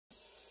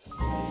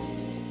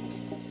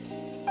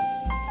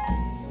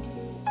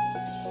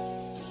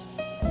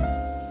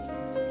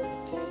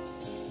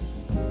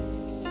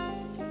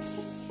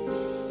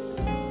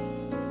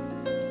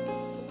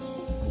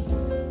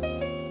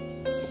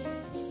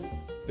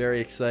Very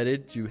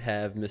excited to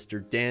have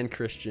Mr. Dan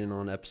Christian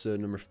on episode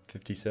number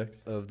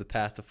 56 of the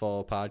Path to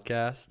Follow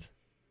podcast.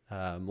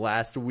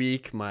 Last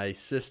week, my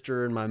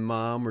sister and my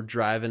mom were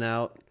driving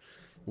out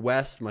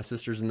west. My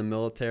sister's in the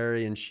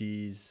military, and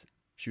she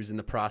was in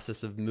the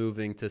process of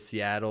moving to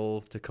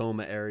Seattle,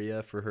 Tacoma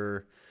area for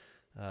her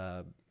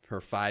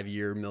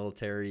 5-year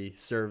military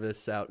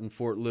service out in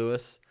Fort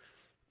Lewis.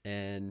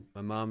 And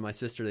my mom and my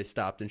sister, they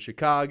stopped in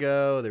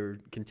Chicago. They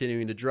were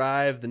continuing to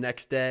drive. The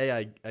next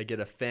day, I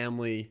get a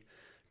family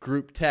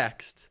group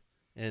text,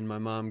 and my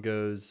mom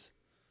goes,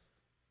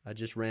 "I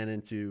just ran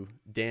into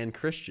Dan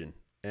Christian."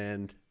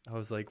 And I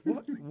was like,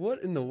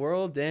 what in the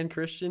world, Dan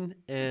Christian?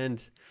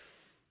 And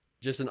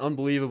just an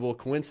unbelievable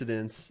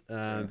coincidence.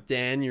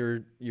 Dan,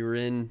 you were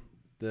in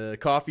the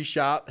coffee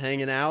shop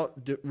hanging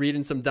out,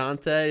 reading some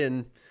Dante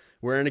and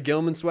wearing a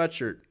Gilman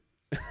sweatshirt.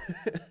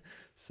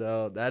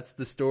 So that's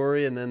the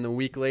story. And then the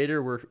week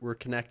later, we're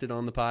connected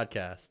on the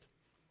podcast.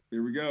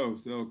 Here we go.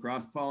 So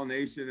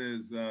cross-pollination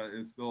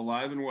is still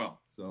alive and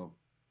well. So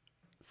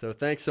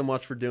thanks so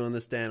much for doing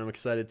this, Dan. I'm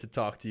excited to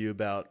talk to you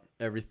about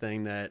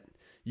everything that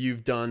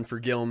you've done for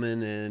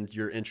Gilman and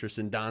your interest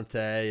in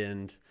Dante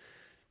and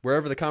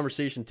wherever the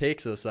conversation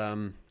takes us.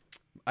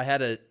 I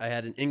had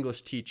an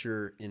English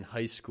teacher in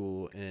high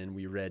school, and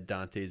we read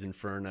Dante's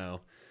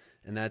Inferno,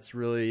 and that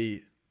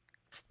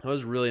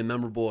was really a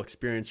memorable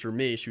experience for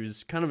me. She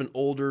was kind of an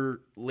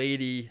older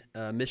lady,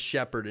 Miss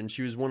Shepherd, and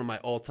she was one of my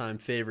all-time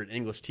favorite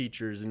English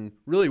teachers, and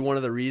really one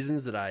of the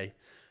reasons that I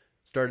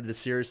started to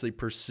seriously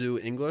pursue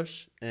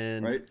English.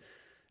 And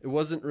It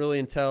wasn't really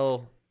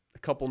until a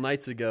couple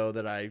nights ago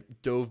that I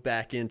dove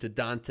back into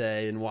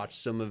Dante and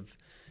watched some of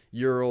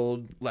your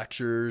old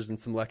lectures and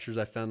some lectures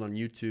I found on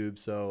YouTube.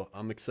 So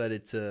I'm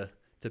excited to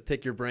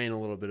pick your brain a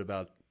little bit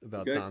about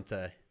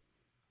Dante.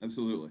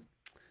 Absolutely.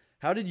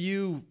 How did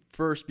you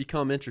first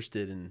become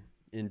interested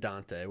in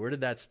Dante? Where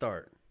did that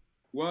start?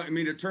 Well, I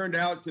mean, it turned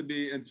out to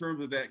be, in terms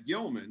of that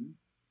Gilman,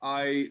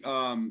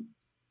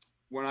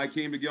 when I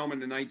came to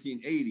Gilman in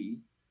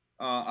 1980,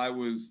 I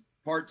was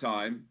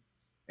part-time,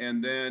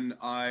 and then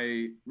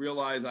I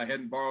realized I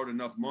hadn't borrowed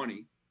enough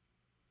money.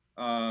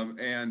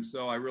 And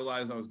so I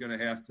realized I was going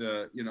to have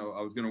to,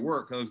 I was going to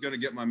work. I was going to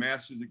get my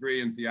master's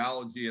degree in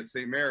theology at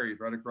St. Mary's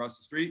right across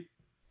the street.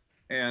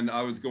 And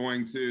I was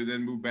going to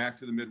then move back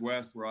to the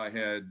Midwest, where I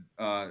had,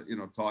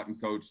 taught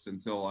and coached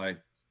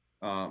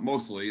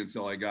mostly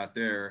until I got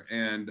there.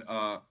 And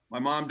my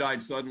mom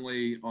died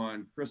suddenly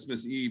on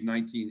Christmas Eve,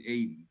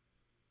 1980.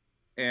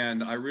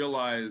 And I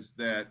realized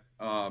that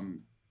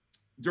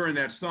during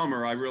that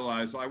summer,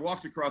 so I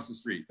walked across the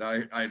street.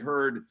 I'd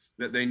heard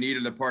that they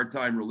needed a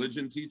part-time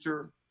religion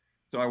teacher.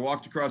 So I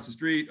walked across the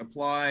street,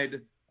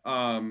 applied.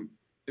 To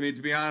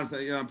be honest,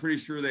 I'm pretty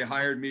sure they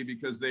hired me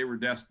because they were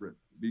desperate,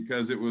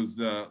 because it was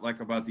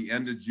about the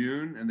end of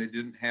June, and they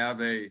didn't have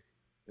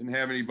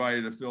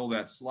anybody to fill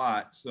that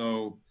slot.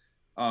 So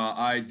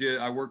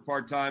I worked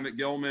part-time at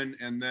Gilman,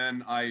 and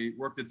then I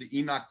worked at the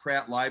Enoch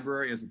Pratt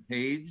Library as a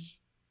page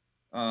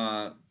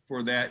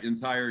for that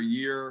entire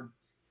year.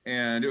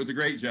 And it was a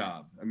great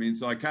job.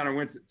 So I kind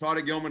of taught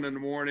at Gilman in the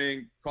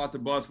morning, caught the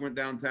bus, went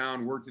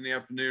downtown, worked in the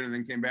afternoon, and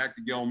then came back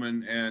to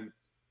Gilman and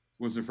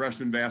was a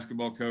freshman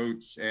basketball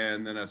coach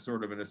and then a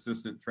sort of an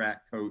assistant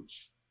track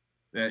coach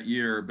that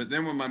year. But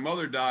then when my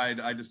mother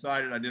died, I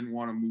decided I didn't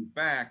want to move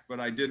back,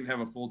 but I didn't have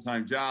a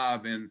full-time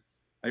job, and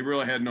I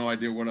really had no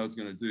idea what I was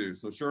going to do.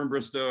 So Sherman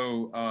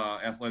Bristow,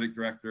 athletic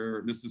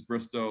director, Mrs.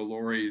 Bristow,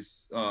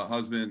 Lori's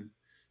husband,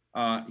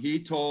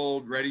 he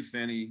told Reddy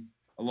Finney,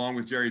 along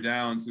with Jerry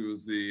Downs, who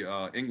was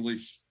the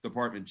English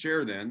department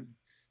chair then,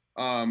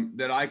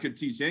 that I could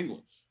teach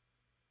English,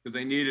 because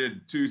they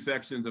needed 2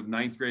 sections of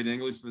 9th grade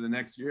English for the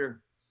next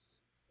year.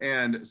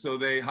 And so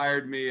they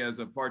hired me as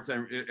a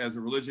part-time, as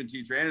a religion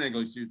teacher and an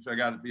English teacher. So I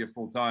got to be a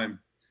full-time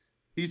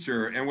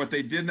teacher. And what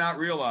they did not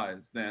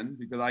realize then,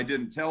 because I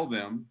didn't tell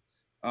them,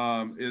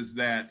 is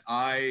that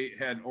I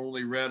had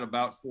only read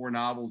about 4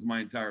 novels my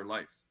entire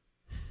life.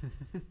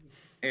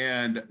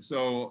 And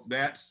so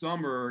that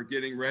summer,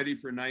 getting ready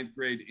for 9th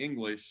grade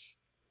English,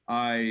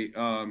 I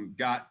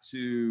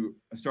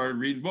started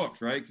reading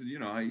books, right? Because,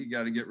 you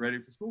got to get ready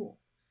for school.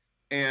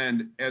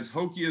 And as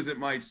hokey as it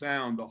might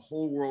sound, the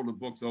whole world of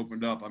books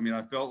opened up.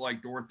 I felt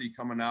like Dorothy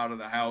coming out of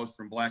the house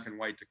from black and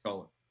white to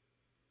color.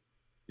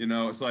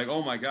 It's like,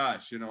 oh my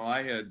gosh,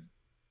 I had,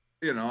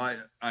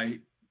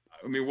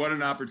 what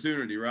an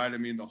opportunity, right?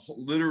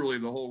 Literally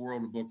the whole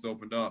world of books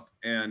opened up.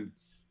 And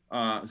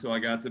so I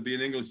got to be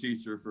an English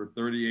teacher for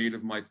 38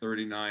 of my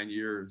 39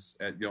 years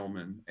at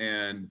Gilman.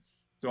 And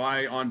so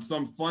on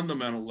some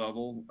fundamental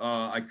level,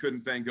 I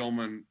couldn't thank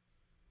Gilman.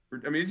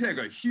 It took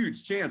a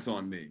huge chance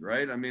on me,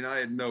 right? I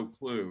had no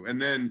clue.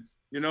 And then,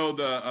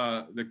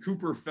 the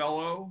Cooper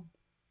Fellow,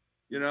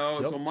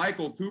 Yep. So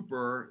Michael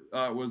Cooper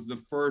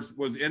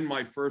was in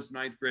my first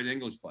 9th grade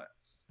English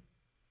class.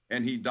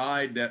 And he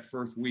died that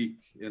first week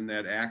in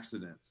that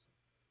accident.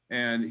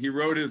 And he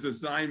wrote his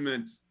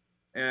assignment,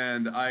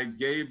 and I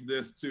gave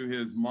this to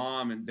his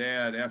mom and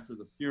dad after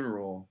the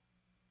funeral.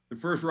 the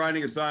first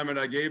writing assignment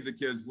I gave the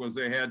kids was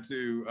they had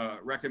to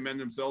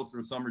recommend themselves for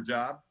a summer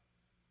job.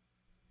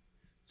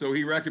 So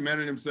he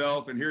recommended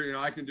himself, and here,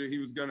 he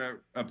was going to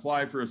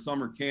apply for a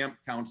summer camp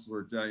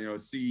counselor, a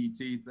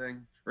CET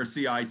thing or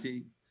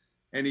CIT.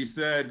 And he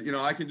said,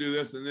 I can do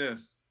this and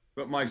this,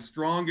 but my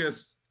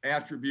strongest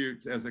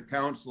attribute as a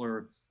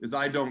counselor is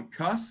I don't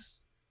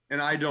cuss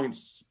and I don't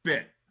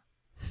spit.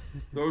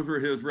 Those were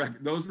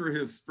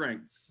his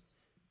strengths.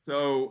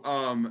 So,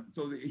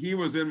 he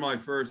was in my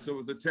first, so it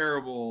was a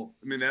terrible,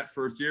 that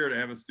first year to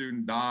have a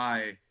student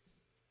die,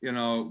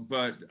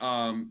 but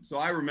so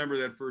I remember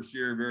that first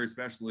year very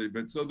especially.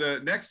 But so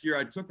the next year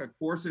I took a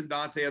course in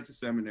Dante at the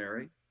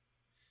seminary,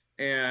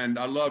 and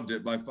I loved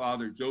it by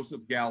Father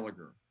Joseph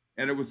Gallagher.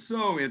 And it was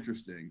so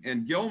interesting.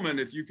 And Gilman,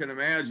 if you can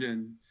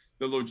imagine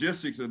the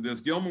logistics of this,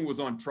 Gilman was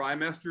on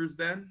trimesters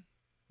then.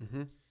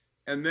 Mm-hmm.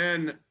 And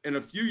then in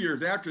a few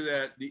years after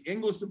that, the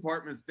English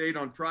department stayed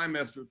on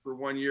trimesters for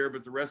 1 year,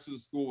 but the rest of the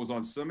school was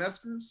on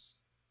semesters.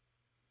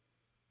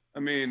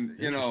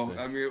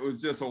 It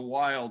was just a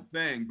wild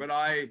thing. But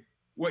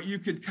what you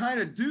could kind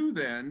of do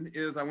then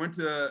is I went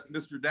to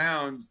Mr.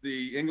 Downs,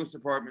 the English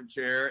department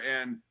chair,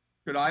 and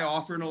could I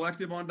offer an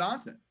elective on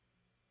Dante?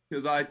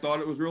 Because I thought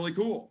it was really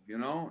cool,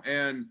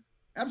 and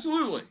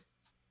absolutely,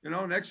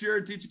 next year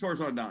I'd teach a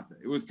course on Dante.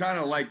 It was kind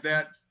of like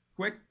that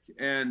quick.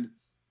 And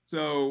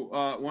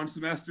so one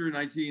semester in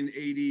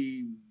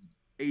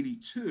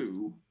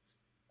 1982,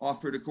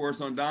 offered a course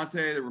on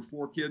Dante. There were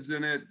 4 kids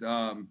in it.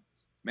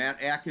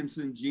 Matt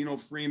Atkinson, Gino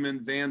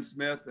Freeman, Van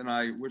Smith, and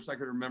I wish I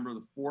could remember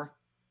the 4th.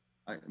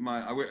 I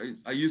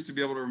used to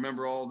be able to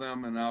remember all of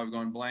them, and now I've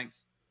gone blank.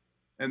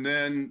 And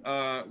then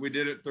we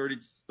did it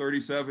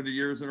 70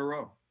 years in a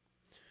row.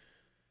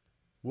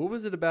 What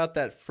was it about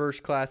that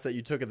first class that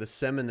you took at the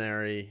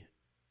seminary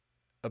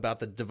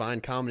about the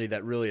Divine Comedy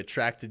that really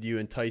attracted you,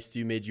 enticed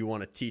you, made you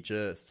want to teach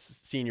a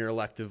senior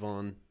elective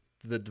on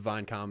the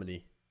Divine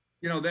Comedy?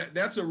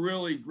 That's a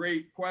really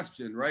great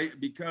question, right?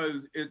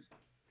 Because it's,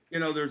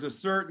 there's a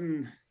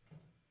certain,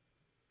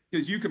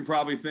 because you can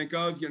probably think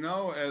of,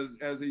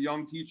 as a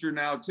young teacher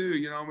now too,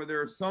 there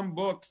are some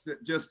books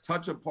that just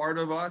touch a part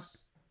of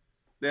us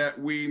that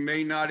we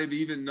may not have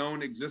even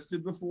known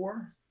existed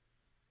before.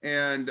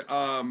 And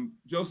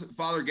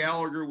Father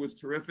Gallagher was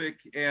terrific.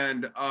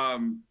 And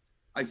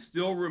I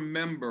still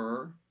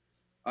remember,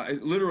 I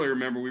literally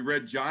remember, we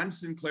read John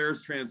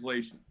Sinclair's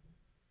translation.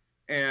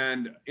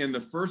 And in the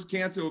first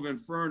canto of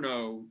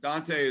Inferno,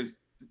 Dante is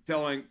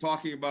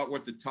talking about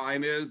what the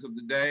time is of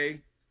the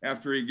day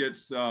after he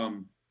gets,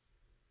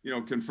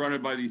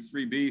 confronted by these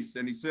 3 beasts.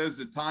 And he says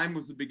the time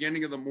was the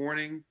beginning of the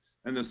morning,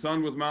 and the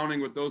sun was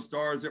mounting with those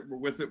stars that were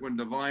with it when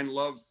divine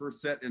love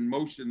first set in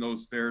motion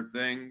those fair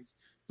things,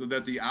 so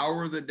that the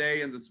hour of the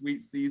day and the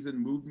sweet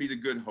season moved me to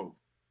good hope.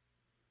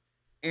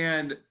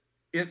 And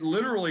it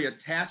literally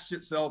attached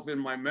itself in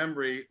my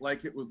memory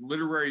like it was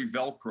literary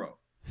Velcro,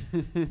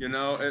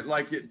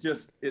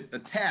 it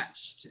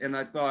attached. And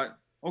I thought,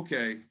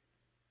 okay,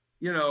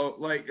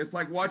 it's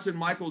like watching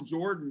Michael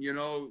Jordan,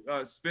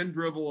 spin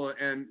dribble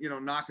and,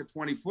 knock a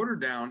 20-footer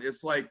down.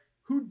 It's like,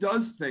 who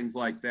does things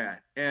like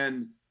that?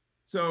 And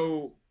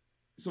so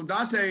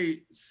Dante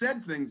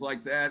said things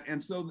like that.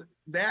 And so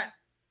that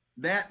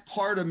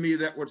part of me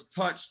that was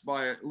touched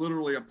by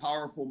literally a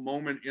powerful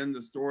moment in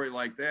the story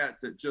like that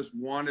just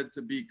wanted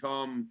to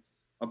become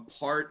a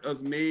part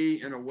of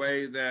me in a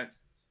way that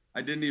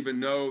I didn't even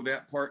know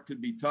that part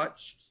could be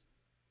touched.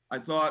 I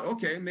thought,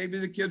 okay, maybe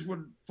the kids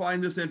would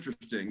find this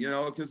interesting,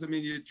 because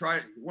you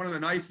try. One of the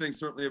nice things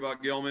certainly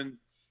about Gilman,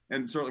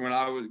 and certainly when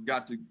I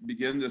got to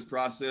begin this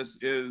process,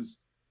 is,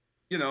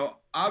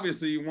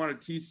 obviously you want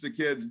to teach the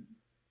kids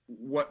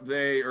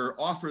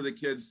offer the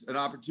kids an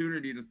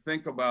opportunity to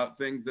think about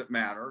things that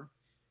matter,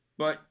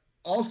 but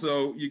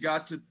also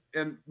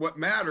and what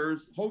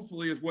matters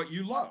hopefully is what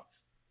you love,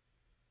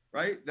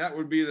 right? That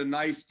would be the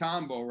nice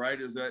combo, right?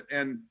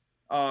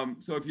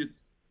 So if you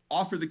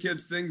offer the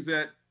kids things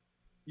that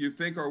you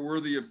think are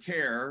worthy of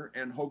care,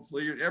 and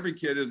hopefully every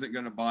kid isn't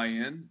going to buy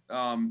in,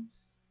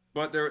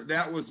 but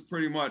that was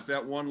pretty much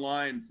that one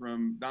line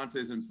from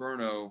Dante's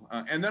Inferno.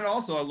 And then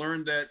also I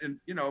learned that,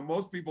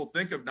 most people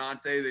think of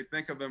Dante, they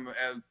think of him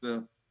as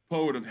the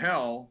poet of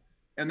hell,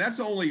 and that's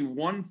only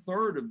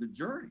 1/3 of the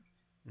journey.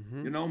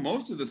 Mm-hmm.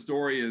 Most of the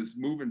story is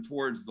moving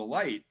towards the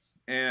light.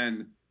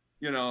 And,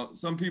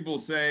 some people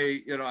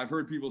say, I've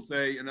heard people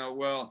say,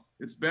 well,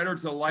 it's better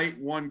to light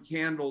one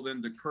candle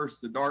than to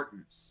curse the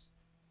darkness.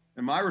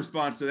 And my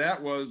response to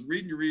that was,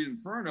 read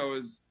Inferno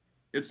is,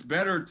 it's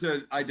better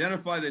to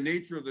identify the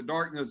nature of the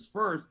darkness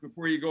first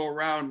before you go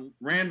around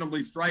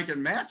randomly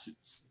striking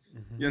matches,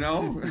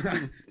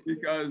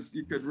 because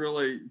you could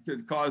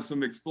cause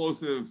some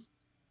explosive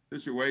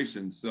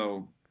situations.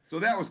 So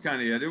that was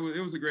kind of it. It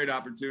was a great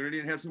opportunity,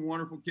 and had some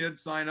wonderful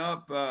kids sign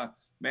up.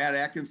 Matt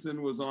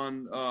Atkinson was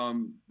on,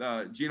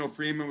 Gino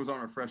Freeman was on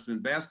our freshman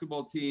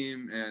basketball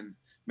team, and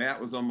Matt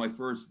was on my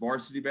first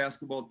varsity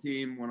basketball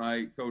team when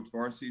I coached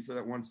varsity for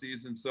that one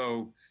season.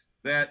 So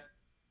that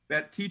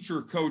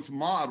teacher coach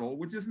model,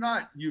 which is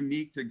not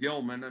unique to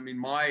Gilman.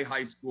 My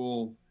high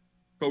school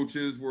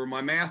coaches were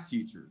my math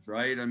teachers,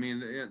 right? I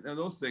mean, and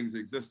those things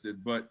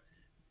existed, but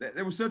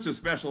there was such a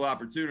special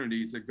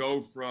opportunity to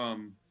go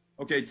from,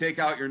 okay, take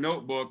out your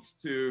notebooks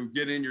to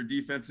get in your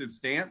defensive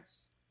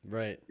stance.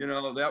 Right. You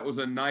know, that was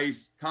a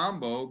nice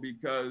combo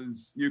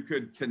because you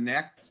could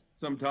connect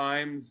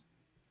sometimes,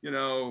 you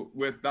know,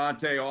 with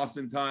Dante,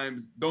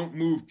 oftentimes don't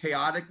move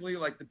chaotically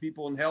like the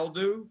people in hell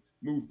do,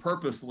 move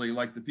purposely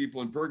like the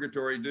people in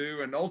purgatory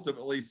do, and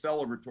ultimately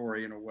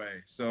celebratory in a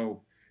way.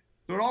 So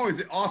it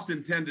always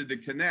often tended to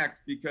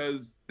connect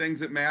because things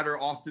that matter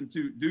often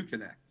do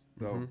connect.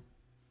 So. Mm-hmm.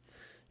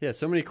 Yeah,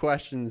 so many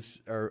questions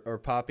are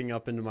popping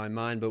up into my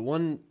mind, but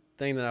one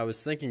thing that I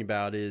was thinking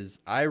about is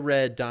I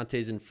read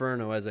Dante's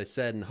Inferno, as I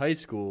said, in high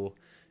school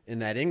in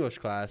that English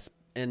class,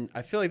 and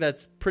I feel like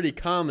that's pretty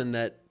common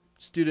that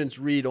students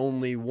read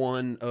only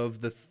one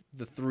of the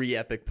three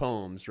epic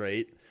poems,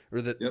 right?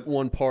 Or the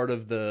one part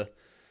of the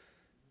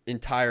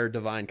entire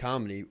Divine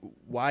Comedy.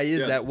 Why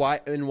is that?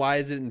 Why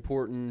is it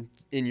important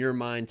in your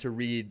mind to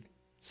read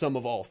some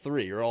of all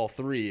three or all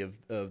three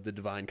of the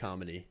Divine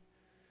Comedy?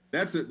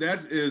 That's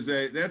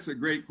a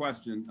great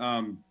question.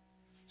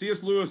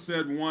 C.S. Lewis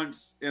said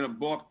once in a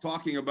book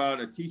talking about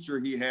a teacher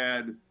he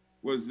had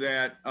was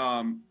that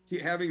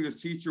having this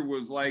teacher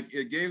was like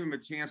it gave him a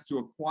chance to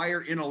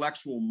acquire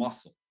intellectual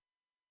muscle.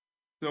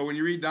 So when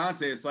you read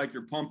Dante, it's like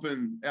you're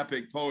pumping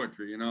epic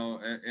poetry, you know,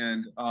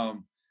 and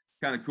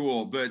kind of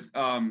cool. But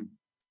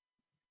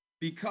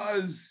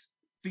because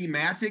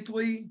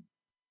thematically,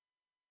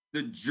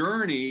 the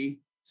journey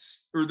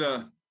or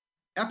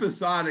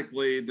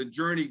episodically, the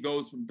journey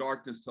goes from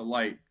darkness to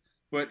light,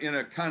 but in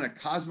a kind of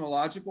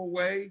cosmological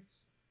way,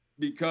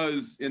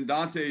 because in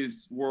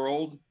Dante's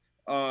world,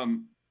 the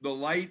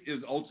light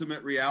is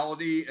ultimate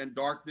reality and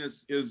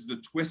darkness is the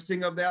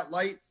twisting of that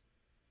light.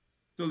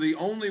 So the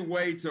only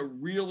way to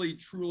really,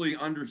 truly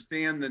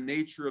understand the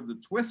nature of the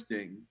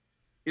twisting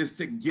is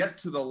to get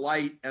to the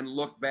light and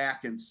look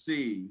back and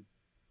see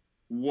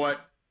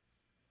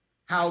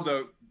how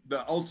the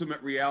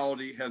ultimate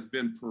reality has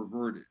been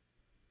perverted.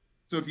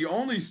 So if you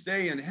only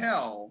stay in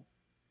hell,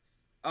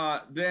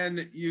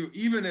 then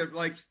even if,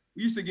 like,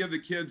 we used to give the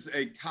kids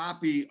a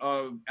copy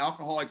of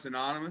Alcoholics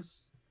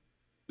Anonymous,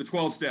 the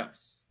 12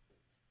 steps,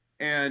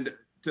 and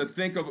to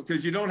think of,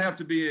 because you don't have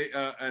to be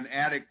an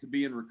addict to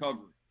be in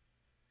recovery.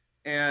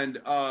 And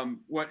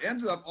what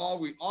ends up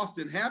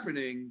often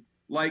happening,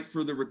 like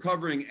for the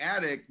recovering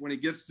addict, when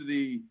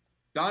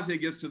Dante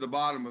gets to the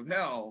bottom of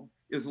hell,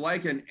 is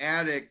like an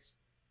addict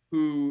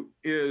who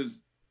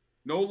is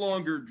no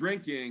longer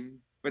drinking,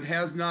 but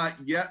has not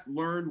yet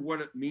learned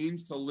what it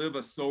means to live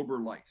a sober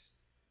life.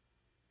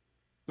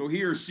 So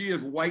he or she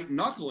is white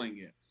knuckling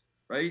it,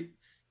 right?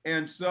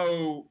 And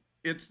so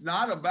it's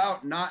not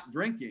about not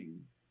drinking,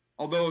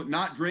 although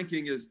not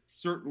drinking is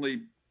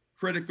certainly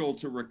critical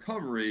to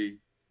recovery.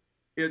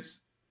 It's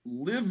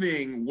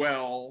living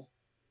well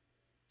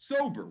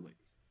soberly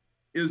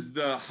is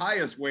the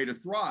highest way to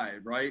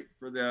thrive, right?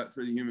 For the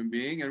human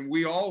being. And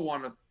we all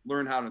want to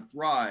learn how to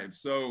thrive.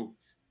 So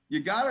you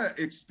got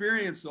to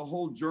experience the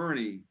whole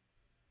journey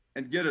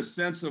and get a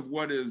sense of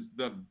what is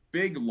the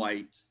big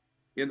light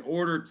in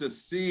order to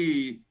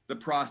see the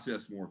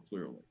process more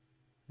clearly.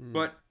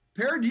 But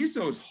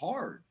Paradiso is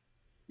hard.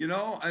 You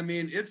know, I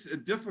mean, it's a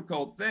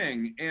difficult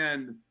thing.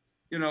 And,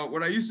 you know,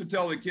 what I used to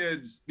tell the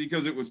kids,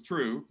 because it was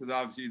true, because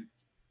obviously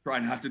try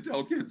not to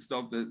tell kids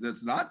stuff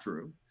that's not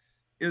true,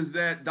 is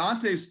that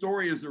Dante's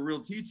story is a real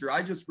teacher.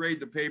 I just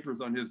grade the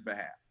papers on his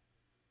behalf.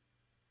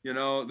 You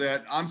know,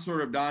 that I'm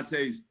sort of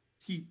Dante's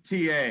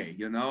TA,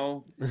 you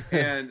know,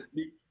 and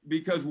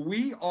because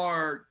we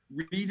are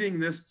reading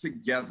this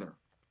together.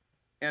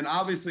 And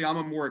obviously I'm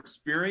a more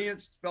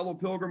experienced fellow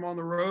pilgrim on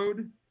the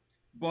road,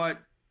 but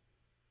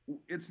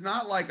it's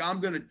not like I'm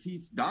going to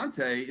teach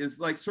Dante. It's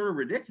like sort of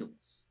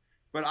ridiculous.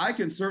 But I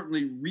can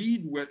certainly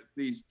read with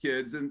these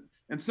kids. And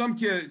some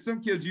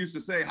kids used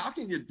to say, how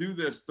can you do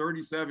this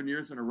 37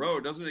 years in a row?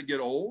 Doesn't it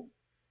get old?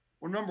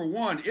 Well, number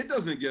one, it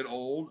doesn't get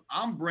old.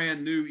 I'm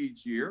brand new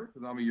each year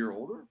because I'm a year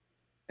older.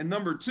 And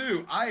number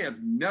two, I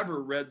have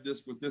never read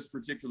this with this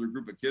particular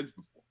group of kids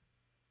before.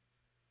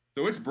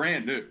 So it's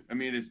brand new. I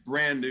mean, it's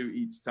brand new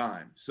each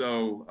time.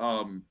 So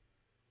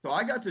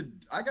I got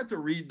to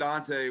read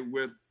Dante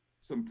with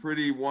some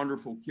pretty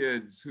wonderful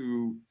kids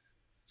who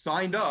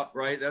signed up,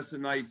 right? That's a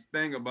nice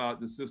thing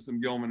about the system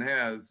Gilman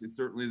has. Is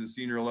certainly the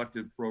senior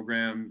elective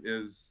program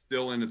is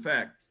still in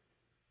effect.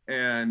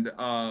 And,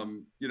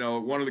 you know,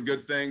 one of the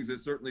good things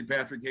that certainly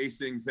Patrick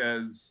Hastings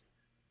has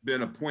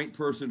been a point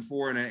person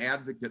for and an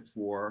advocate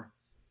for,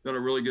 done a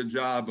really good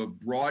job of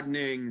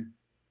broadening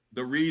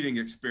the reading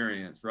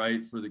experience,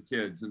 right, for the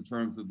kids in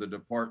terms of the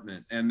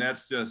department. And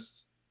that's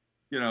just,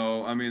 you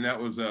know, I mean, that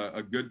was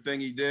a good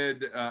thing he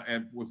did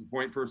and was a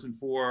point person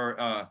for,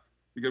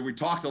 because we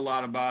talked a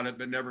lot about it,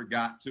 but never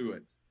got to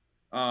it.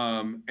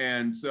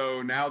 And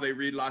so now they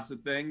read lots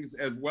of things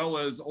as well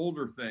as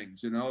older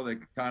things, you know, they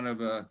kind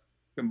of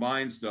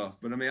combine stuff.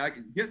 But I mean,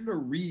 getting to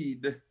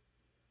read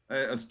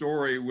a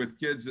story with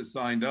kids that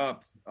signed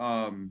up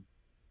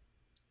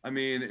I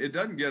mean, it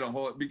doesn't get a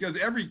whole, because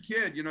every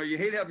kid, you know, you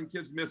hate having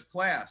kids miss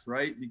class,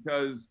 right?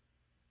 Because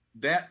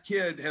that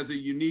kid has a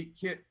unique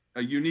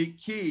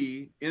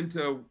key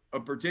into a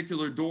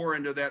particular door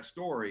into that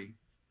story.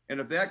 And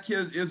if that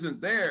kid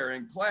isn't there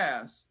in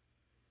class,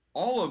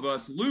 all of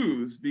us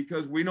lose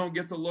because we don't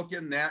get to look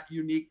in that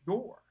unique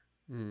door.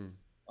 Mm.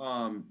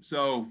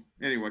 So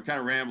anyway, kind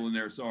of rambling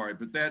there, sorry,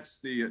 but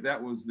that's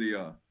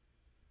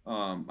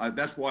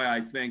why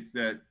I think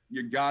that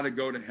you got to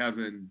go to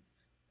heaven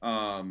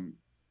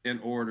in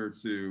order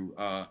to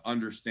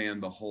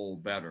understand the whole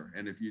better.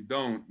 And if you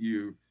don't,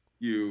 you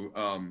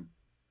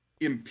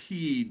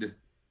impede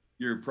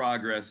your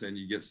progress, and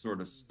you get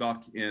sort of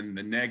stuck in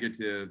the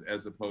negative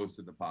as opposed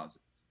to the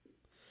positive.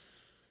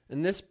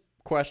 And this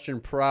question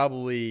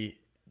probably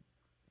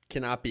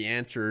cannot be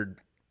answered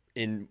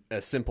in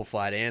a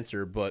simplified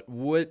answer, but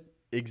what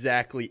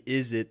exactly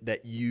is it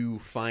that you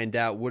find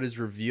out? What is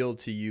revealed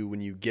to you when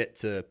you get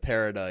to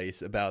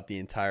paradise about the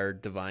entire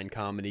Divine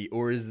Comedy?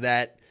 Or is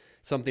that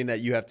something that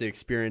you have to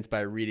experience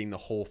by reading the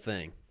whole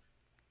thing?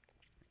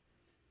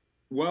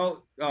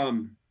 Well,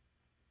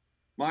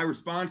 my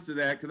response to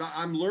that, because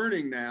I'm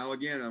learning now,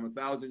 again, I'm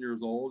 1,000 years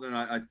old, and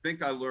I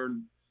think I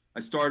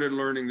started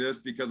learning this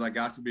because I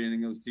got to be an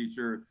English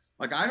teacher.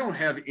 Like, I don't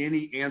have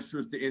any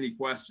answers to any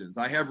questions.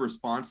 I have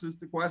responses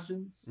to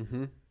questions,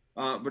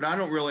 but I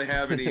don't really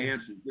have any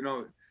answers. You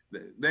know,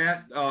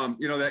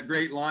 that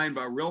great line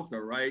by Rilke,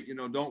 right? You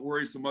know, don't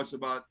worry so much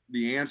about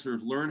the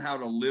answers, learn how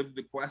to live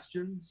the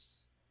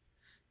questions.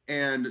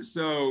 And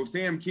so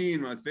Sam Keen,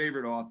 my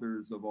favorite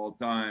authors of all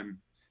time,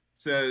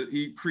 says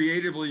he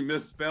creatively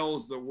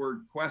misspells the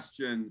word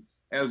question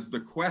as the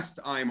quest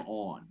I'm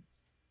on,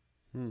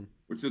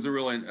 which is a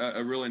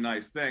really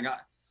nice thing.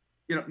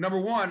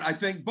 Number one, I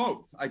think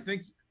both. I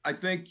think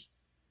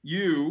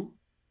you,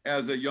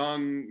 as a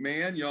young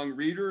man, young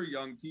reader,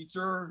 young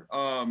teacher,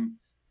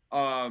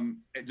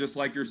 just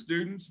like your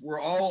students,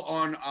 we're all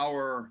on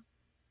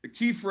the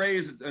key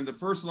phrase in the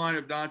first line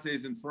of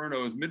Dante's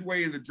Inferno is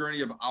midway in the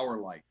journey of our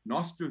life,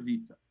 nostra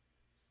vita.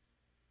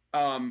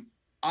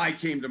 I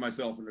came to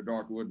myself in a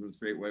dark wood when the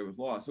straight way was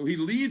lost. So he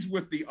leads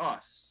with the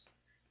us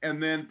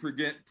and then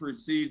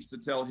proceeds to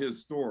tell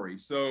his story.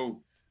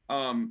 So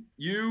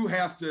you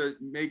have to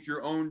make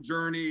your own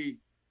journey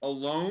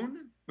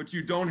alone, but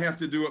you don't have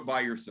to do it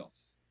by yourself.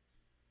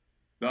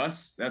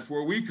 Thus, that's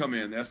where we come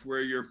in. That's where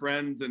your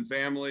friends and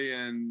family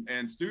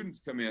and students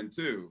come in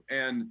too.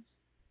 And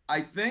I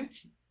think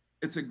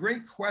it's a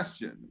great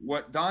question.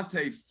 What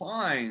Dante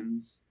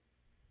finds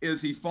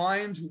is he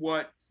finds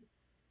what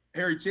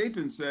Harry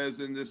Chapin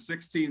says in this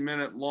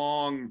 16-minute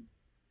long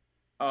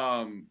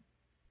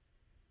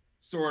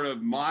sort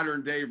of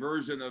modern day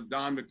version of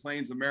Don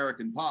McLean's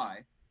American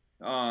Pie,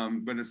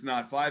 but it's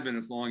not 5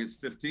 minutes long, it's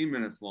 15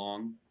 minutes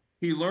long.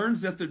 He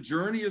learns that the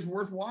journey is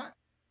worthwhile.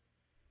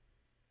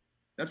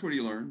 That's what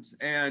he learns.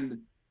 And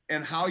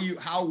how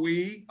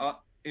we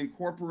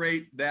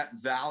incorporate that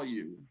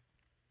value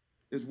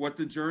is what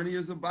the journey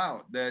is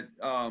about. That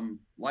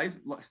life,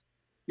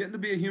 getting to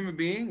be a human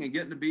being and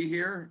getting to be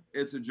here,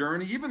 it's a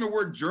journey. Even the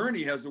word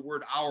journey has the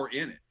word hour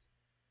in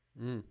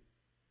it.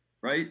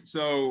 Right?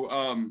 So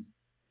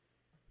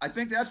I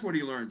think that's what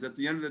he learns at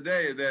the end of the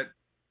day,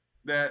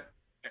 that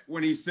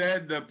when he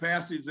said the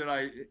passage that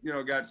I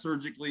got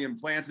surgically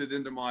implanted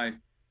into my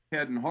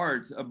head and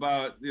heart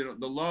about the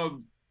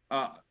love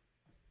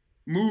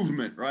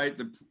movement, right?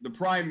 The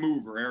prime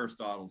mover,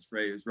 Aristotle's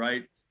phrase,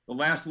 right? The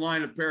last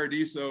line of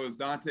Paradiso is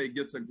Dante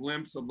gets a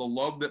glimpse of the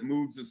love that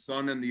moves the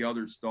sun and the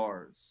other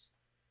stars.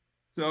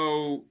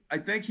 So I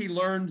think he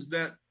learns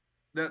that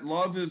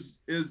love is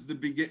the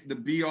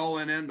be all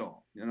and end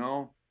all,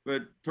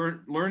 but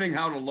learning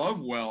how to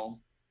love well,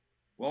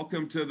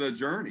 welcome to the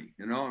journey.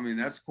 I mean,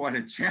 that's quite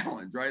a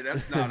challenge, right?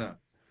 That's not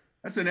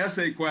that's an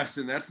essay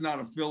question. That's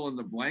not a fill in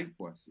the blank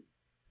question.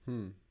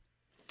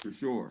 For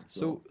sure.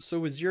 So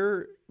was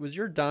your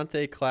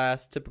Dante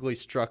class typically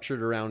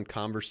structured around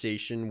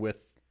conversation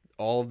with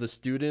all of the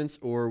students,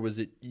 or was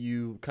it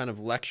you kind of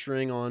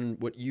lecturing on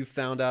what you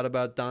found out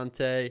about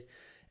Dante?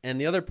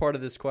 And the other part of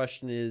this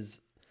question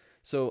is,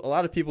 so a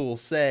lot of people will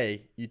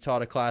say you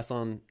taught a class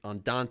on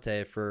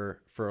Dante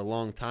for a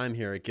long time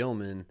here at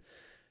Gilman.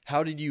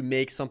 How did you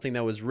make something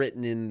that was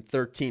written in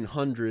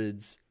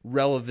 1300s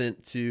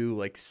relevant to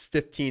like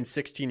 15,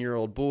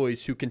 16-year-old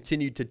boys who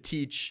continued to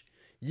teach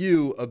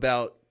you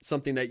about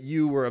something that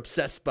you were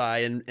obsessed by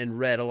and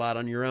read a lot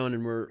on your own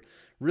and were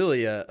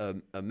really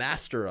a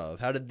master of?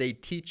 How did they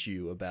teach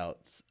you about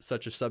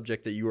such a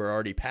subject that you were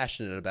already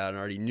passionate about and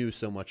already knew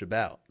so much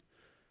about?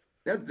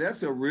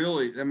 That's a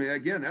really, I mean,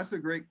 again, that's a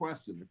great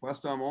question. The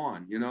quest I'm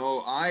on,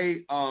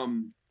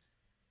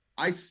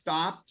 I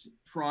stopped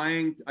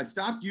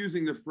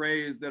using the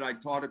phrase that I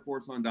taught a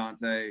course on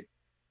Dante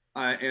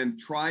and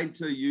tried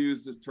to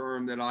use the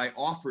term that I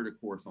offered a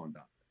course on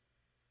Dante.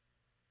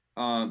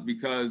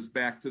 Because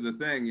back to the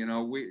thing,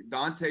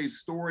 Dante's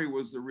story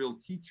was the real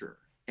teacher.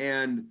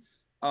 And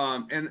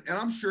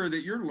I'm sure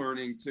that you're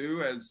learning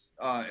too, as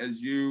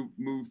you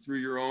move through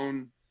your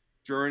own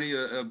journey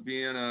of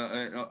being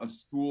a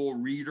school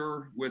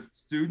reader with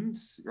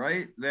students,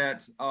 right?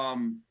 That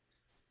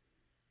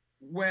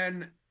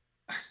when,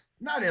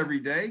 not every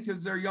day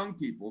because they're young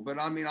people, but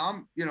I mean,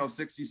 I'm,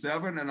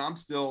 67 and I'm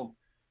still,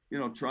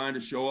 trying to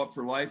show up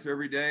for life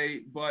every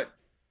day. But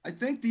I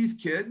think these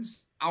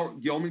kids, our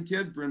Gilman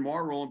kids, Bryn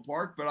Mawr, Roland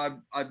Park, but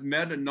I've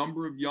met a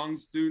number of young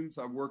students.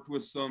 I've worked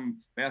with some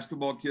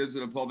basketball kids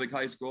at a public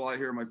high school out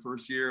here my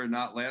first year and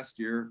not last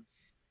year.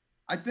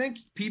 I think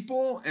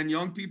people and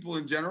young people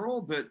in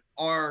general, but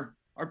are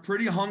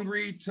pretty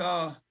hungry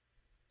to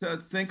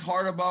think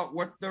hard about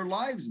what their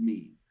lives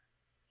mean.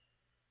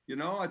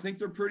 I think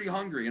they're pretty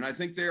hungry, and I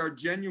think they are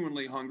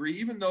genuinely hungry,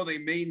 even though they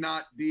may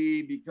not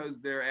be, because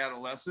they're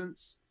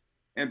adolescents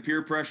and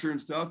peer pressure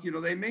and stuff,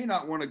 they may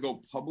not want to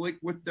go public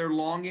with their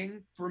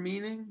longing for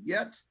meaning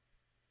yet.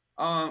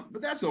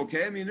 But that's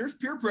okay. I mean, there's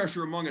peer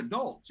pressure among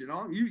adults,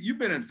 you've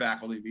been in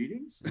faculty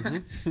meetings,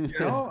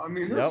 Mm-hmm. I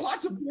mean, there's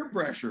lots of peer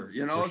pressure,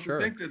 For sure.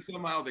 to think that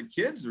somehow the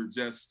kids are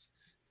just,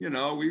 we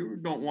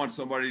don't want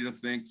somebody to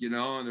think,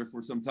 and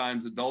therefore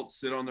sometimes adults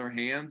sit on their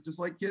hands just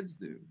like kids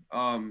do.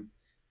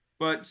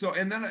 But so,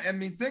 and then, I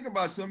mean, think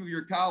about some of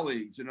your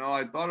colleagues,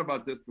 I thought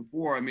about this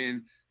before. I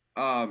mean,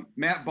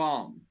 Matt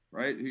Baum,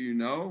 right?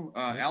 Who,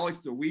 Alex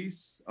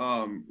DeWeese,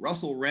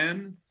 Russell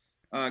Wren,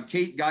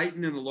 Kate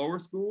Guyton in the lower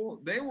school,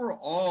 they were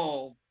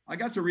all, I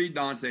got to read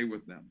Dante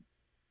with them.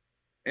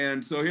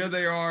 And so here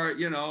they are,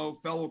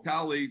 fellow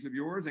colleagues of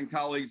yours and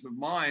colleagues of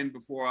mine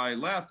before I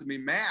left. I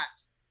mean,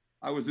 Matt,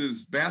 I was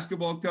his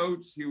basketball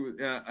coach. He was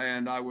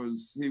in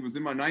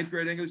my 9th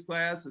grade English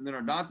class and then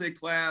our Dante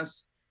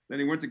class. Then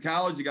he went to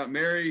college, he got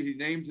married, he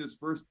named his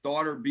first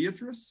daughter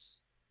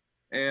Beatrice.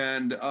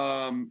 And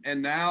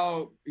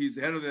now he's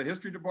head of the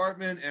history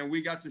department, and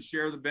we got to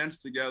share the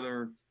bench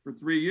together for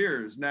 3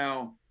 years.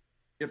 Now,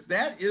 if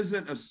that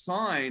isn't a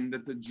sign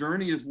that the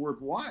journey is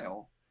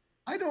worthwhile,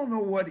 I don't know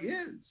what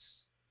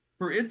is.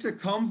 For it to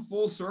come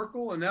full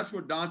circle, and that's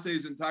what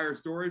Dante's entire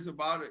story is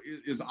about,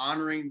 is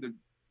honoring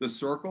the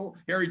circle.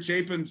 Harry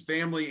Chapin's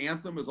family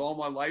anthem is "All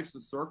My Life's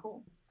a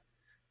Circle."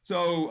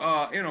 So,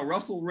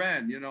 Russell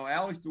Wren,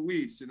 Alex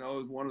DeWeese,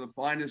 is one of the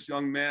finest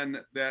young men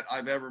that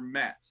I've ever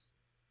met.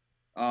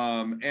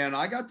 And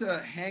I got to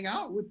hang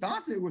out with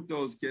Dante with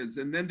those kids,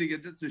 and then to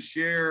get to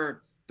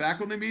share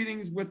faculty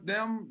meetings with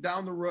them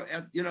down the road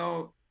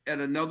at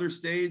another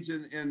stage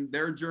in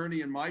their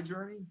journey and my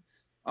journey.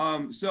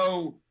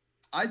 So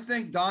I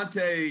think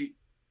Dante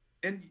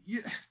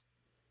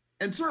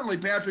and certainly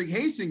Patrick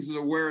Hastings is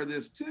aware of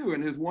this too,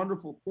 in his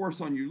wonderful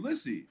course on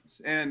Ulysses.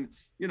 And,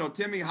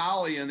 Timmy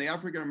Holly and the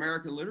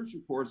African-American literature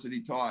course that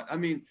he taught. I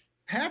mean,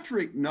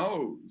 Patrick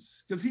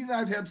knows, because he and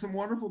I've had some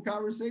wonderful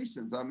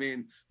conversations, I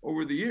mean,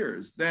 over the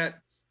years, that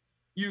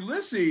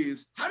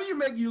Ulysses, how do you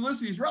make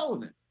Ulysses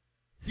relevant?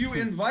 You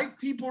invite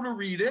people to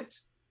read it,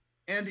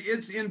 and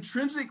its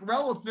intrinsic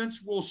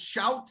relevance will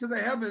shout to the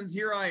heavens,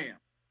 "Here I am."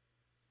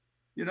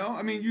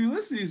 I mean,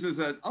 Ulysses is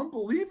an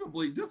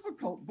unbelievably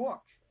difficult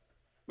book.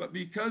 But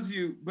because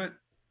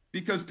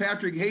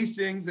Patrick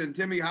Hastings and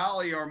Timmy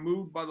Holly are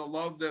moved by the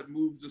love that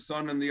moves the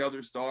sun and the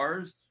other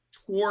stars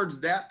towards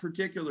that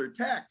particular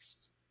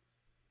text,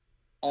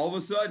 all of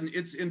a sudden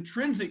it's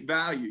intrinsic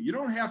value. You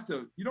don't have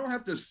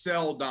to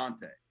sell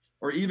Dante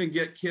or even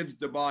get kids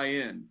to buy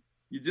in.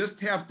 You just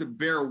have to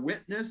bear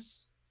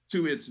witness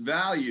to its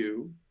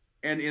value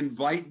and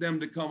invite them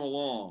to come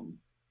along.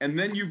 And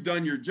then you've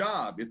done your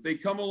job. If they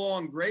come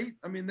along, great.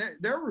 I mean,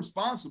 they're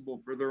responsible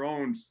for their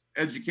own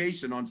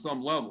education on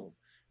some level,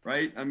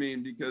 right? I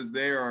mean, because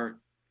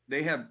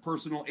they have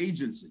personal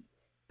agency.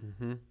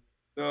 Mm-hmm.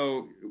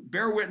 So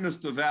bear witness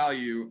to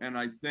value. And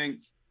I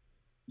think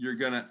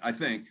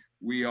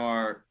we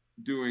are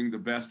doing the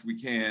best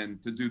we can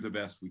to do the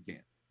best we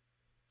can.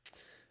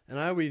 And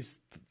I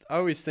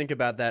always think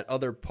about that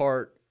other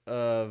part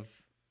of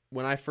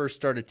when I first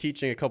started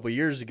teaching a couple of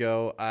years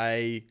ago.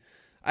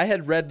 I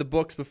had read the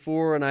books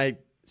before, and I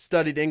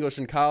studied English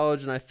in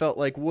college, and I felt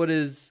like, what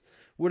is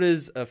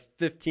a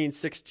 15,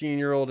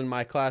 16-year-old in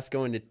my class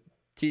going to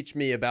teach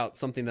me about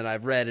something that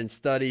I've read and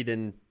studied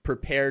and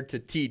prepared to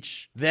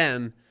teach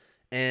them?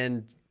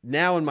 And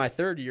now in my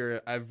 3rd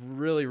year, I've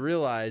really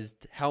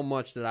realized how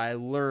much that I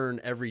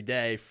learn every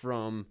day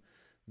from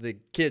the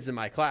kids in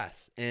my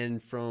class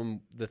and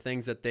from the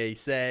things that they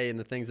say and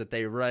the things that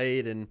they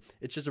write. And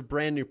it's just a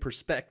brand new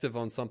perspective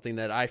on something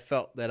that I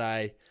felt that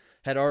I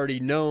had already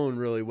known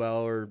really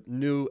well or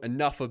knew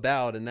enough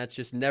about, and that's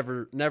just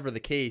never the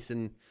case.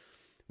 And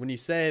when you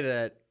say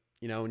that,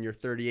 in your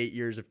 38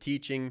 years of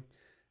teaching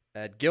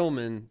at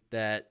Gilman,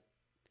 that,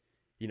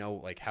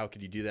 like, how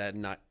could you do that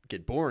and not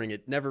get boring?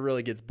 It never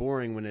really gets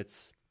boring when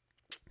it's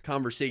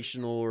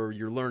conversational or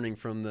you're learning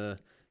from the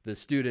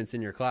students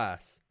in your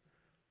class.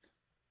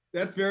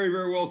 That's very,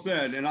 very well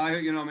said. And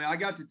I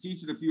got to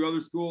teach at a few other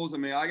schools. I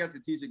mean, I got to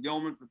teach at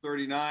Gilman for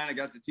 39. I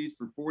got to teach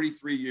for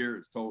 43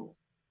 years total.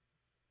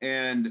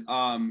 And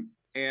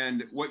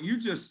what you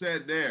just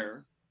said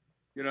there,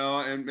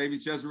 and maybe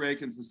Cesare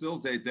can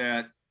facilitate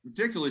that,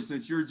 particularly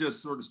since you're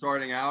just sort of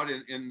starting out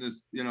in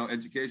this,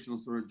 educational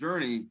sort of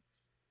journey.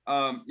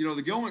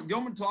 the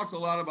Gilman talks a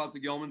lot about the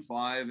Gilman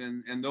Five,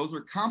 and those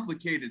are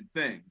complicated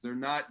things. They're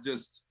not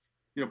just,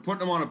 putting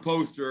them on a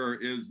poster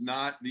is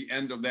not the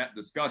end of that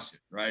discussion,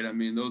 right? I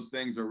mean, those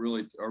things are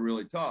really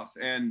tough.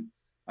 And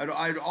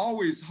I'd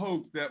always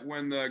hoped that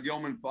when the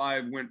Gilman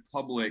Five went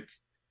public,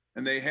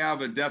 and they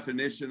have a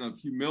definition of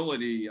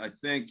humility, I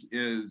think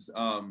is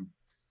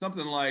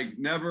something like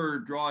never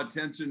draw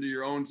attention to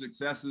your own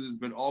successes,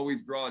 but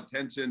always draw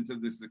attention to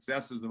the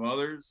successes of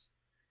others.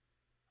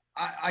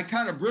 I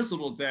kind of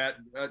bristled at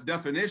that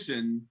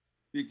definition,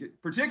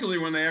 particularly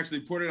when they actually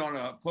put it on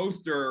a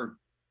poster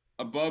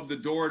above the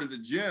door to the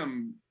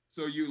gym.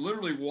 So you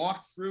literally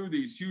walked through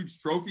these huge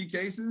trophy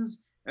cases,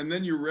 and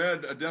then you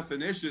read a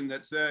definition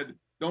that said,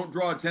 don't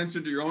draw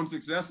attention to your own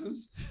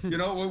successes.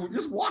 Well,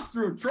 just walk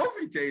through a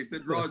trophy case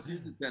that draws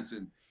huge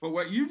attention. But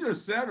what you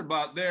just said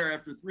about there,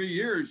 after 3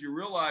 years, you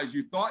realize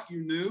you thought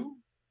you knew,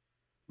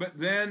 but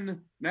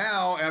then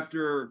now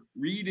after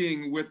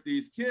reading with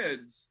these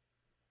kids,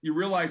 you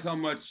realize how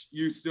much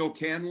you still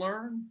can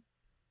learn.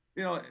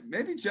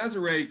 Maybe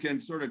Cesare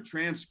can sort of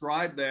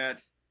transcribe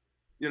that,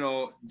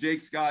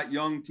 Jake Scott,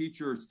 young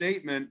teacher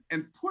statement,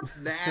 and put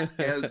that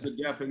as the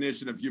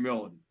definition of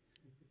humility,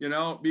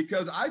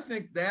 because I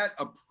think that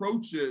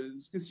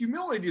approaches, because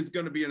humility is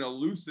going to be an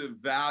elusive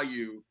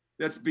value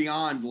that's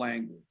beyond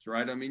language,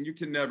 right? I mean, you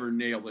can never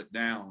nail it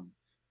down,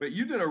 but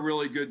you did a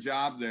really good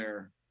job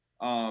there.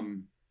 I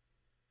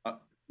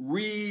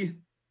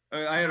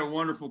had a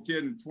wonderful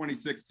kid in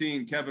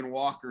 2016, Kevin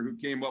Walker, who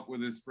came up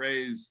with this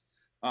phrase.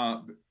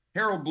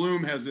 Harold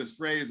Bloom has this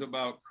phrase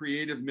about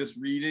creative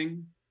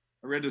misreading.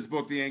 I read this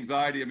book, The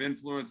Anxiety of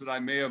Influence, that I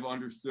may have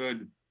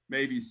understood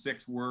maybe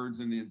 6 words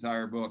in the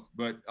entire book.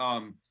 But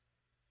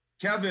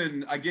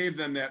Kevin, I gave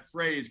them that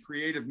phrase,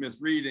 creative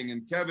misreading,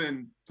 and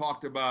Kevin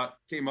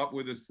came up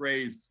with this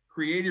phrase,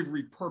 creative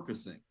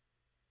repurposing.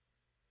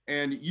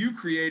 And you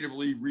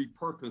creatively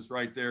repurpose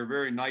right there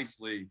very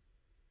nicely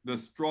the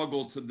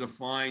struggle to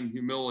define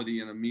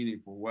humility in a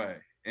meaningful way.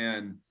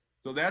 And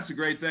so that's a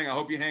great thing. I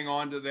hope you hang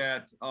on to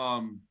that.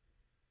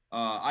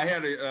 I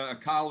had a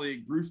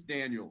colleague, Bruce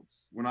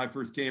Daniels, when I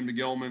first came to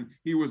Gilman.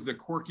 He was the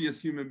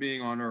quirkiest human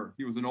being on earth.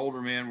 He was an older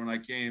man when I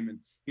came, and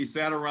he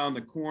sat around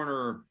the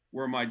corner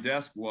where my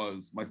desk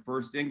was my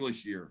first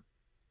English year.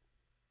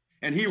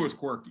 And he was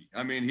quirky.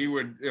 I mean, he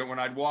would, when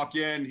I'd walk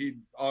in, he'd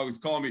always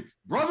call me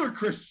Brother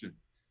Christian.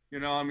 He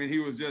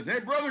was just, hey,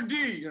 Brother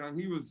D.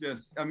 He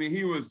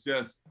was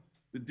just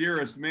the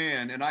dearest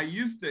man. And I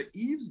used to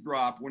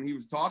eavesdrop when he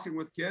was talking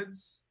with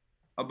kids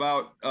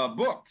about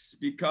books,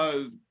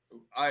 because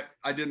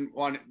I didn't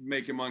want to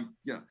make him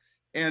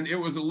and it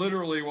was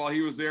literally, while he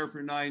was there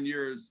for 9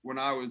 years, when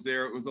I was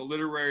there, it was a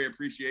literary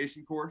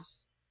appreciation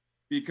course,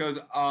 because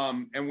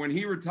and when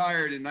he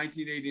retired in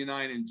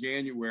 1989 in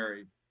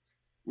January,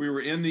 we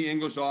were in the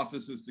English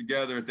offices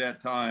together at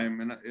that time,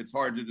 and it's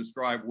hard to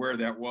describe where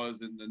that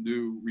was in the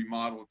new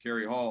remodeled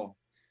Cary Hall.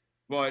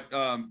 But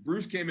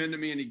Bruce came into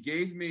me and he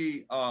gave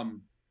me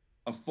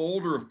a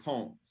folder of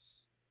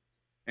poems.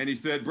 And he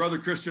said, Brother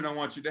Christian, I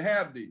want you to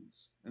have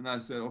these. And I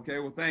said, okay,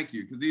 well, thank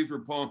you. Because these were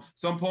poems,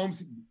 some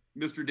poems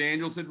Mr.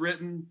 Daniels had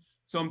written,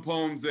 some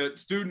poems that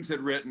students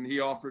had written. He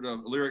offered a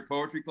lyric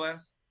poetry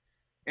class.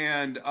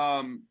 And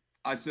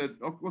I said,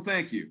 oh, well,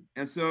 thank you.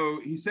 And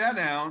so he sat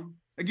down.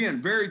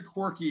 Again, very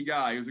quirky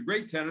guy. He was a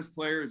great tennis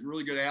player. He was a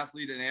really good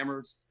athlete in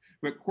Amherst,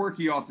 but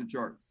quirky off the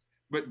charts.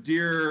 But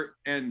dear,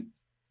 and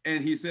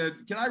he said,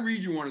 can I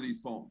read you one of these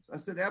poems? I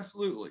said,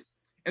 absolutely.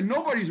 And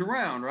nobody's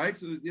around, right?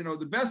 So,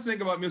 the best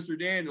thing about Mr.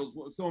 Daniels,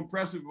 what was so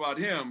impressive about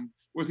him,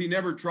 was he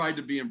never tried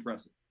to be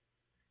impressive.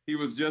 He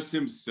was just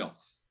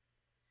himself.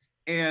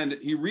 And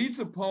he reads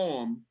a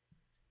poem,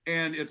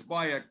 and it's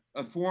by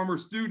a former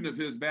student of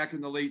his back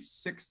in the late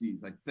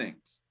 60s, I think.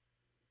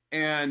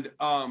 And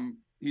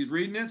he's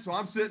reading it. So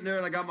I'm sitting there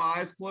and I got my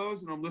eyes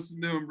closed and I'm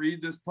listening to him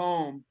read this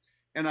poem.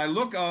 And I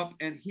look up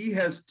and he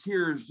has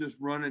tears just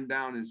running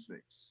down his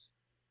face.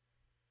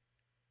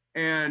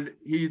 And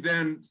he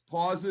then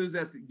pauses,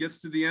 gets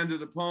to the end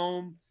of the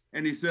poem,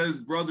 and he says,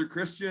 Brother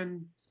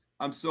Christian,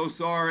 I'm so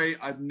sorry.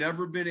 I've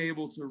never been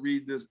able to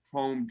read this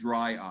poem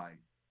dry-eyed.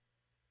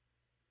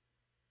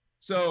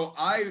 So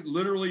I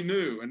literally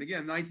knew, and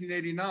again,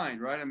 1989,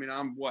 right? I mean,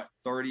 I'm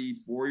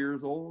 34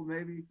 years old,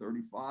 maybe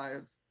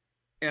 35.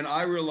 And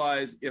I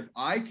realized if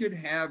I could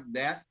have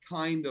that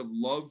kind of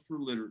love for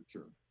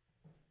literature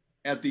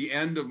at the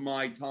end of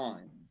my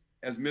time,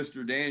 as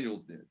Mr.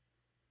 Daniels did,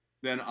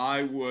 then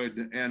I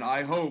would, and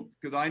I hoped,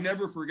 because I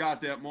never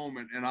forgot that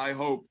moment, and I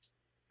hoped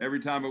every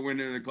time I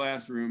went into the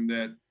classroom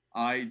that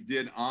I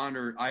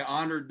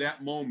honored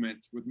that moment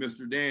with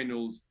Mr.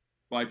 Daniels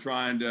by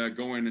trying to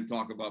go in and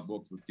talk about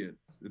books with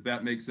kids, if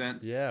that makes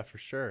sense. Yeah, for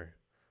sure.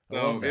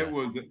 So it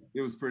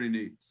was pretty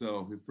neat.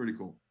 So it's pretty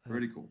cool.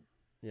 Pretty cool.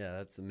 Yeah,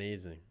 that's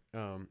amazing.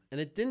 And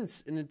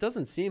it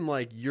doesn't seem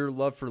like your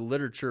love for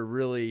literature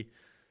really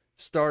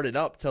started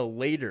up till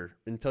later,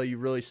 until you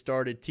really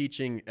started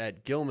teaching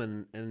at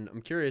Gilman. And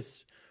I'm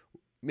curious,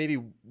 maybe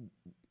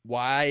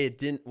why it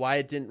didn't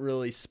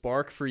really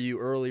spark for you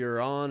earlier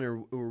on, or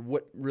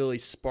what really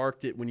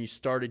sparked it when you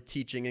started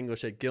teaching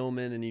English at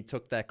Gilman and you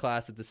took that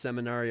class at the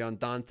seminary on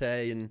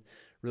Dante and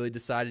really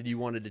decided you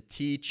wanted to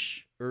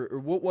teach, or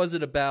what was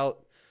it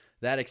about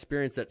that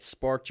experience that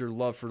sparked your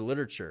love for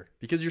literature?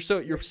 Because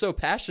you're so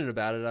passionate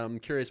about it. I'm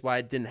curious why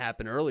it didn't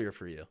happen earlier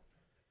for you.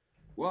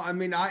 Well, I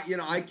mean,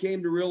 I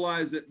came to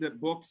realize that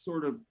books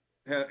sort of,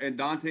 and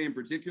Dante in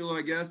particular,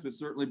 I guess, but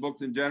certainly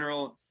books in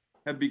general,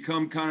 have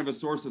become kind of a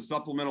source of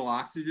supplemental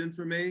oxygen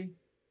for me,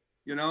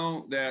 and when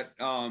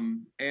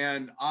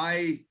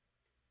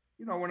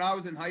I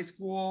was in high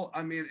school,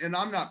 I mean, and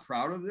I'm not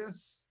proud of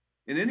this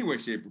in any way,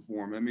 shape, or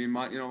form. I mean,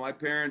 my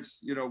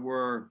parents,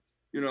 were,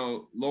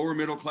 lower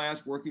middle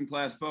class, working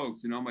class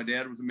folks. My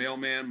dad was a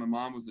mailman. My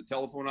mom was a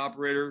telephone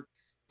operator.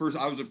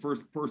 I was the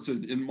first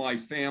person in my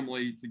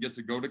family to get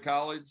to go to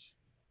college.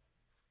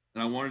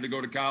 And I wanted to go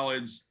to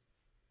college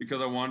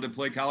because I wanted to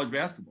play college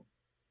basketball.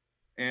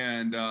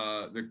 And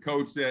the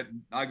coach that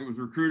I was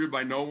recruited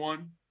by no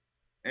one,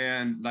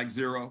 and like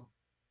zero.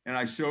 And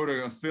I showed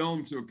a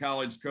film to a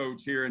college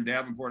coach here in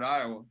Davenport,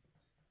 Iowa,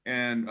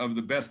 and of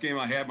the best game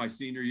I had my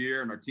senior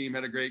year, and our team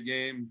had a great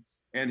game.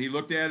 And he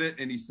looked at it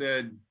and he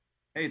said,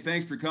 "Hey,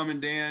 thanks for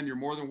coming, Dan. You're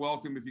more than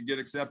welcome if you get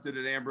accepted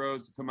at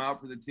Ambrose to come out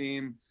for the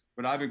team.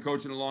 But I've been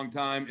coaching a long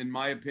time. In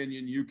my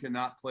opinion, you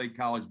cannot play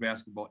college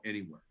basketball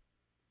anywhere.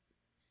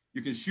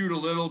 You can shoot a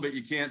little, but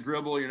you can't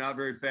dribble. You're not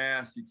very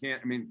fast. You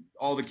can't,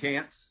 all the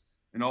can'ts,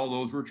 and all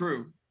those were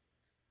true.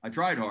 I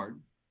tried hard.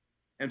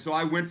 And so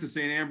I went to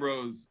St.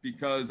 Ambrose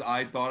because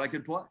I thought I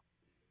could play.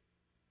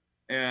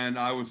 And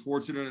I was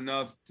fortunate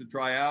enough to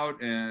try out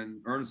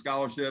and earn a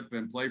scholarship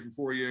and play for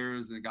 4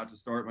 years, and got to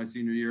start my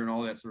senior year and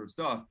all that sort of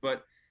stuff.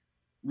 But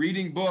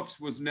reading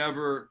books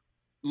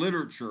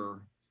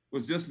literature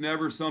was just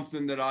never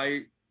something that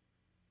I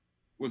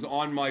was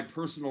on my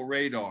personal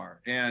radar.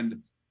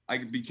 And I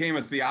became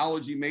a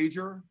theology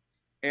major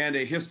and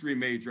a history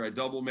major. I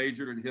double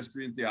majored in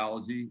history and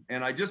theology.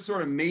 And I just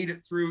sort of made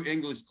it through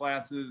English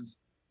classes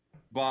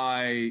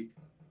by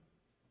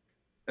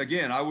what do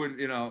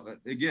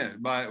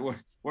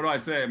I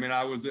say?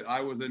 I was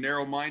a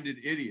narrow-minded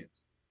idiot,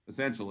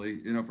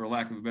 essentially, for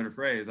lack of a better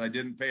phrase. I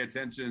didn't pay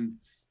attention.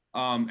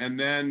 And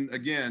then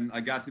again,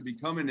 I got to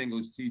become an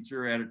English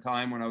teacher at a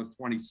time when I was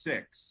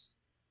 26,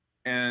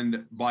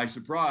 and by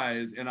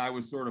surprise, and I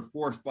was sort of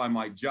forced by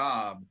my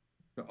job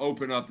to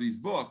open up these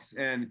books.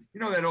 And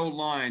that old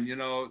line,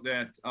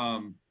 that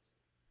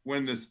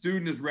when the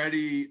student is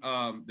ready,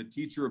 the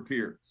teacher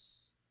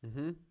appears.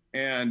 Mm-hmm.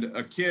 And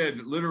a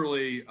kid,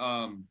 literally,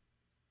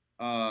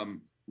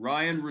 Ryan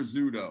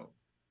Rizzuto,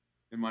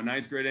 in my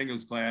 9th grade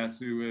English class,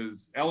 who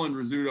is Ellen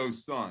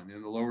Rizzuto's son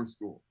in the lower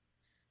school.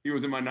 He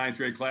was in my 9th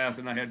grade class,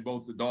 and I had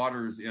both the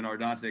daughters in our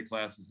Dante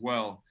class as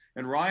well.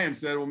 And Ryan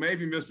said, "Well,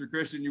 maybe, Mr.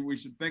 Christian, we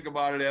should think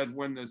about it as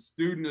when the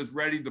student is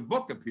ready, the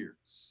book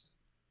appears."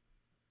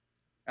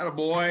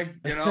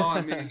 Attaboy,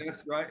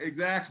 that's right.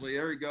 Exactly.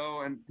 There we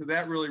go. And because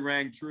that really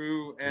rang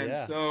true.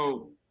 And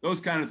so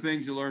those kind of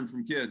things you learn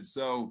from kids.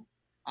 So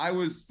I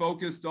was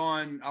focused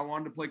on, I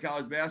wanted to play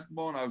college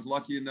basketball, and I was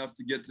lucky enough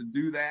to get to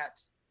do that.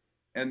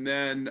 And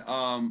then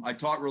I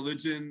taught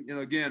religion,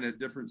 again, at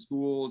different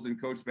schools, and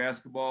coached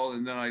basketball.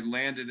 And then I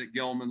landed at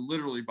Gilman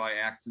literally by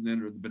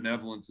accident, or the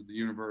benevolence of the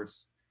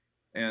universe.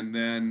 And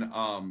then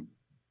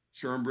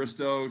Sherm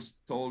Bristow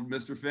told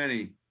Mr.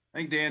 Finney, "I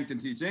think Dan can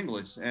teach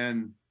English."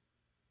 And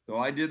so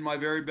I did my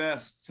very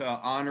best to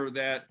honor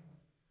that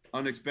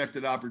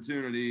unexpected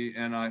opportunity.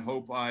 And I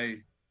hope,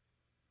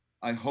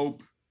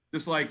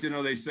 just like,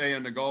 they say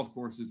on the golf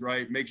courses,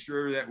 right? Make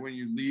sure that when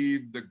you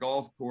leave the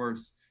golf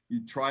course,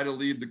 you try to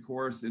leave the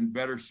course in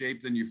better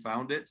shape than you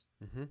found it.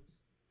 Mm-hmm.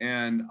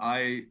 And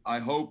I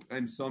hope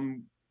in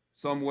some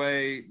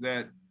way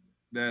that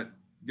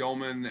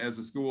Gilman as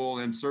a school,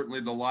 and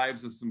certainly the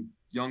lives of some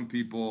young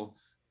people,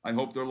 I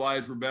hope their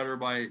lives were better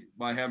by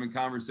having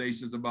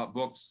conversations about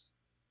books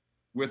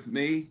with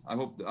me. I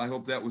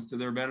hope that was to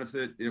their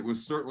benefit. It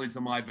was certainly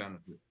to my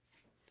benefit.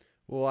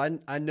 Well,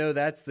 I know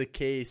that's the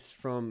case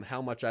from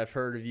how much I've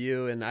heard of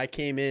you. And I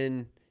came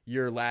in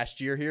your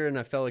last year here, and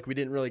I felt like we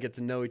didn't really get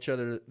to know each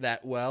other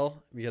that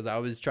well because I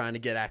was trying to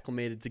get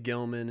acclimated to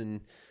Gilman,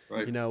 and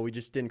right. We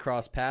just didn't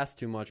cross paths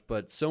too much.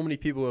 But so many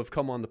people who have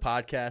come on the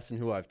podcast and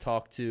who I've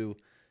talked to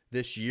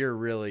this year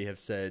really have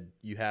said,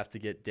 you have to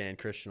get Dan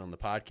Christian on the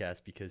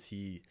podcast because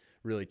he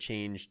really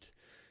changed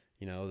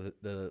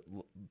the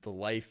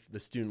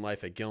student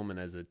life at Gilman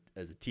as a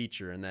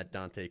teacher. And that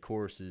Dante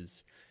course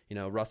is,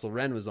 Russell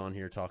Wren was on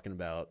here talking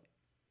about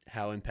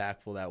how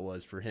impactful that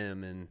was for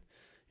him, and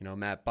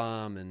Matt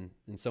Baum and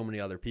so many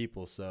other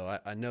people. So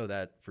I know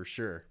that for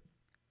sure.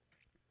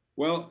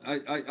 Well,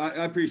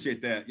 I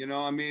appreciate that.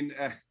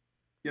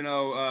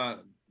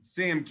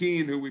 Sam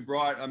Keen, who we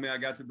brought, I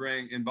got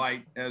to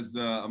invite as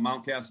the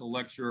Mountcastle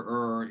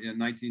lecturer in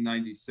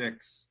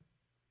 1996.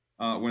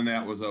 When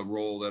that was a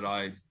role that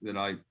I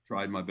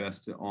tried my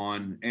best to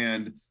on.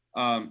 And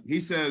he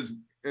says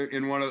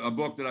in a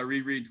book that I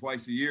reread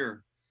twice a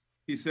year,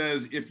 he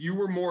says, "If you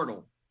were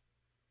mortal,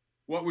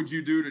 what would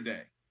you do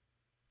today?"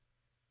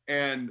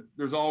 And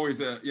there's always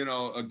a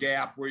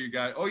gap where you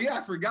got, oh yeah,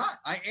 I forgot,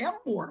 I am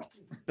mortal.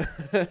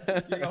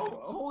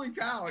 Holy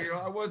cow,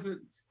 I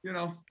wasn't,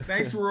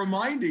 thanks for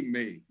reminding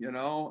me,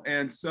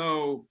 and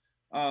so,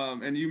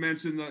 and you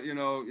mentioned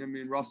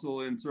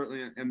Russell, and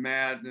certainly, and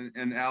Matt,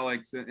 and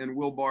Alex, and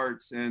Will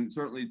Bartz, and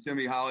certainly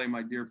Timmy Holly,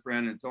 my dear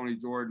friend, and Tony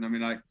Jordan. I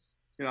mean,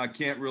 I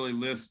can't really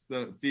list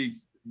the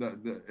feats,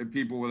 the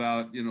people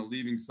without,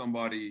 leaving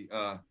somebody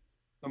out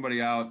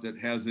that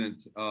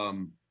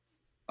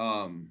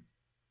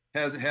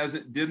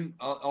didn't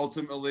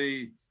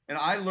ultimately. And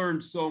I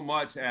learned so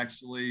much,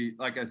 actually,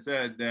 like I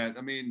said, that,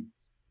 I mean,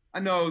 I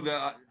know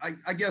that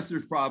I guess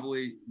there's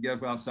probably,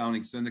 without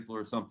sounding cynical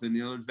or something,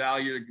 there's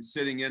value to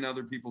sitting in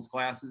other people's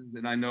classes.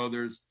 And I know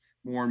there's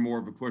more and more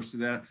of a push to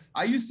that.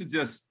 I used to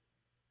just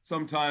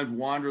sometimes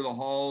wander the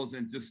halls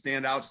and just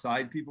stand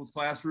outside people's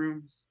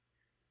classrooms.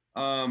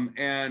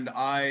 And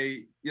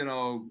I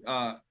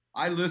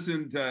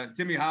listened to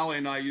Timmy Holly,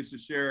 and I used to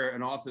share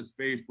an office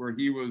space where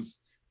he was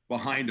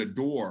behind a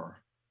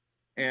door.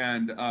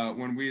 And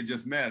when we had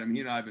just met, I mean,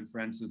 he and I have been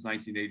friends since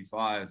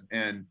 1985.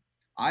 And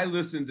I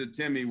listened to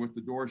Timmy with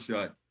the door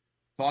shut,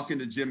 talking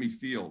to Jimmy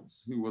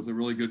Fields, who was a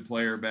really good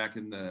player back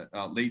in the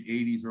late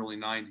 80s, early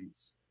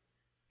 90s.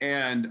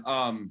 And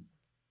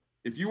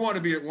if you want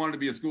to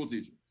be a school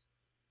teacher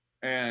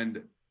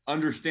and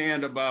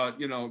understand about,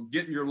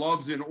 getting your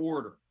loves in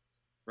order,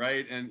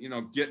 right? And,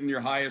 getting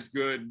your highest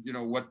good,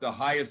 what the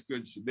highest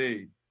good should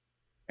be.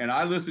 And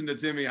I listened to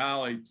Timmy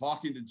Holly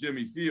talking to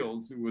Jimmy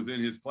Fields, who was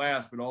in his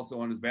class, but also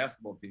on his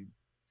basketball team.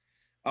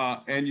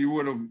 And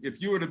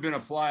if you would have been a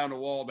fly on the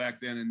wall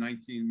back then in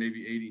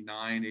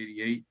 1989,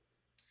 88,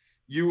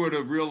 you would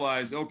have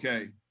realized,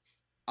 okay,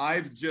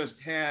 I've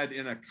just had,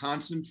 in a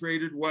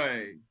concentrated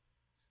way,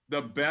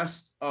 the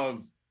best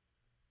of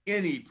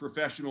any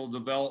professional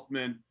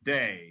development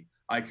day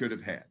I could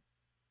have had.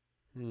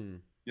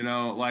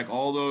 Like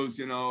all those,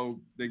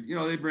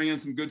 they bring in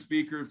some good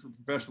speakers for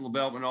professional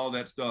development, all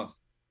that stuff.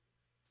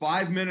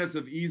 5 minutes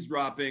of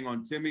eavesdropping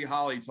on Timmy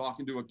Holly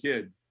talking to a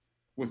kid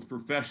was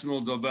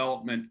professional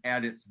development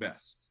at its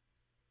best.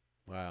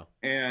 Wow.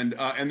 And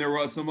there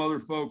were some other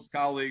folks,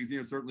 colleagues,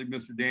 certainly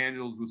Mr.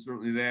 Daniels was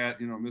certainly that,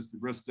 Mr.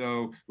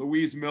 Bristow,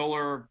 Louise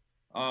Miller,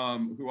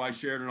 who I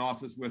shared an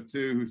office with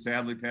too, who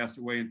sadly passed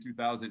away in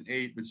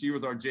 2008, but she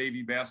was our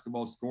JV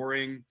basketball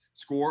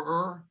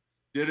scorer,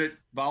 did it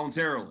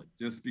voluntarily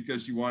just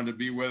because she wanted to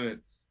be with it.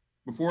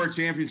 Before a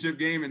championship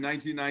game in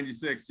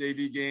 1996,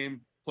 JV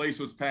game, place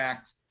was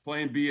packed,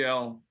 playing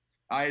BL.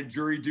 I had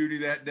jury duty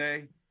that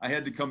day. I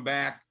had to come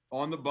back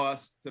on the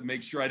bus to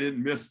make sure I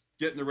didn't miss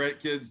getting the right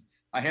kids.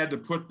 I had to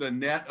put the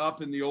net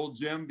up in the old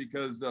gym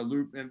because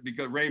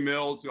because Ray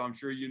Mills, who I'm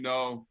sure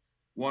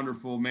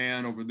wonderful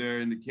man over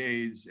there in the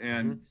cage.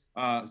 And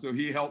so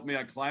he helped me.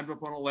 I climbed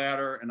up on a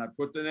ladder and I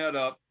put the net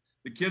up.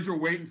 The kids were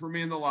waiting for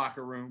me in the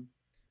locker room,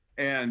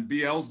 and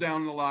BL's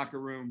down in the locker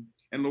room.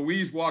 And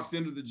Louise walks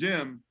into the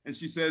gym and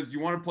she says, "Do you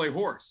want to play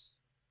horse?"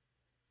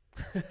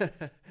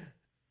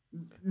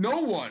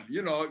 No one, I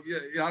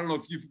don't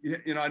know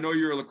if I know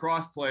you're a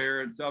lacrosse player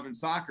and stuff in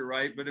soccer,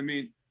 right? But I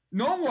mean,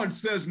 no one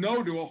says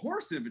no to a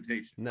horse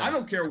invitation. No. I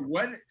don't care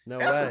what. No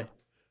ever.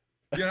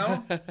 Way.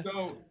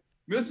 So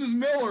Mrs.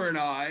 Miller and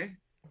I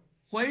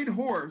played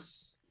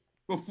horse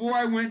before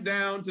I went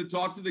down to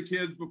talk to the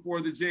kids before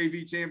the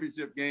JV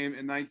championship game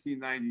in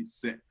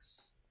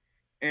 1996.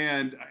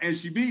 And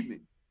she beat me.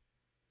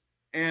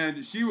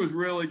 And she was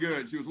really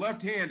good. She was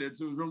left-handed,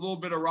 so there was a little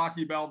bit of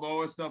Rocky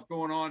Balboa stuff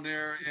going on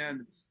there.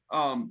 And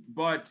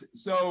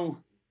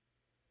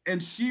and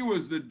she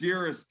was the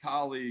dearest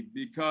colleague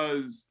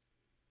because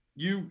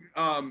you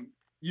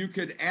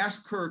could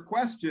ask her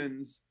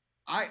questions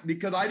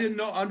because I didn't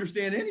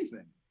understand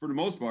anything for the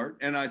most part.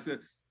 And I said,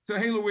 so,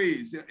 hey,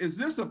 Louise, is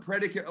this a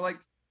predicate? Like,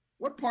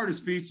 what part of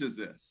speech is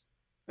this?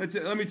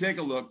 Let me take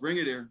a look. Bring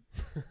it here.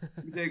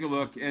 Let me take a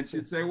look. And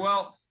she'd say,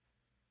 well,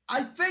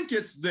 I think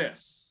it's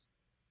this.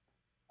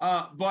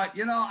 But,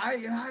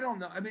 I don't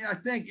know. I mean, I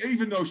think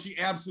even though she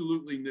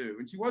absolutely knew,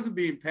 and she wasn't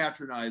being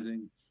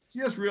patronizing, she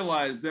just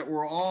realized that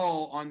we're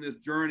all on this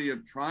journey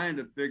of trying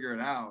to figure it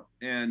out.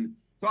 And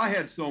so I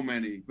had so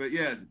many, but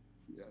yeah,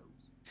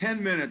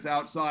 10 minutes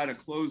outside a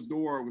closed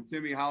door with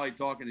Timmy Holly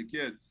talking to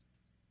kids,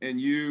 and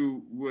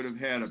you would have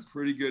had a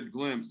pretty good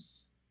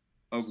glimpse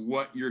of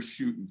what you're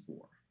shooting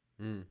for.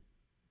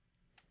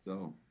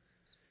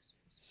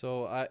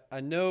 So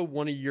I know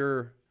one of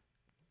your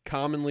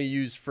commonly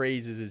used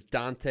phrases is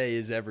Dante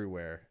is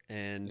everywhere.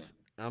 And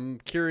yeah. I'm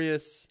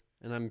curious,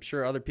 and I'm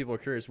sure other people are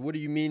curious, what do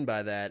you mean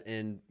by that?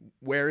 And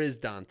where is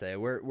Dante?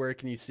 Where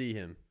can you see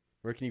him?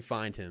 Where can you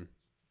find him?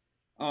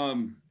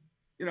 And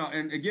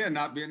again,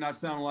 not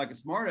sounding like a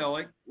smart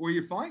aleck, where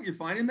you find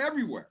him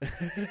everywhere.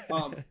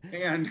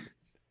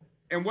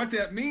 And what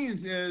that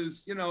means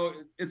is,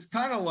 it's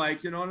kind of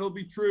like, and it'll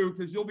be true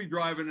because you'll be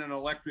driving an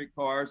electric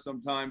car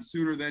sometime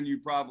sooner than you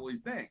probably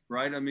think,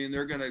 right? I mean,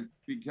 they're going to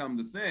become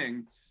the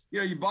thing.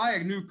 You buy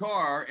a new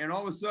car and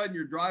all of a sudden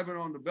you're driving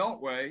on the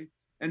Beltway,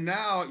 and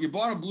now you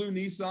bought a blue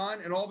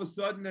Nissan, and all of a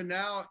sudden, and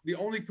now the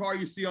only car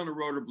you see on the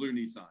road are blue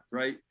Nissans,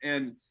 right?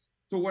 And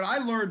So what I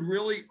learned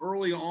really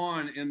early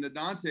on in the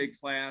Dante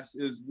class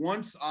is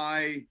once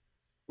I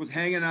was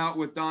hanging out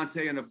with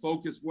Dante in a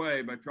focused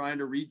way by trying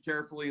to read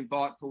carefully and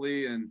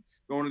thoughtfully and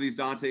going to these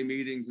Dante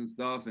meetings and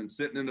stuff and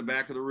sitting in the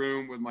back of the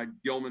room with my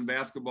Gilman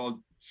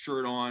basketball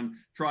shirt on,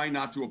 trying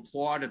not to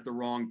applaud at the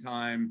wrong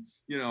time,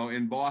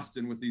 in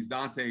Boston with these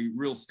Dante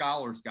real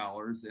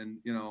scholars. And,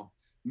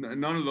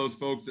 none of those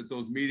folks at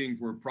those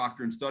meetings were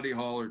Proctor and Study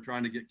Hall or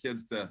trying to get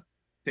kids to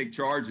take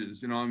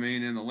charges, in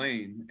the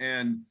lane.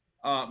 And,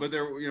 but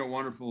they're,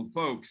 wonderful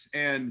folks.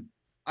 And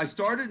I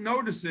started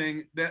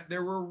noticing that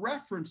there were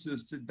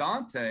references to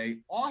Dante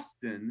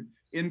often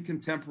in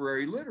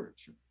contemporary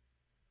literature.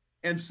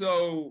 And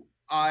so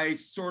I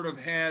sort of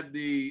had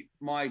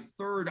my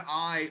third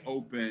eye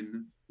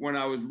open when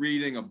I was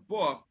reading a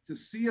book to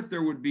see if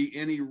there would be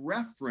any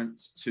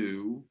reference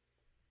to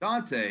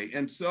Dante.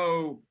 And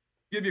so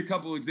give you a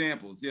couple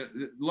examples.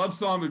 Love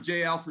Song of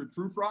J. Alfred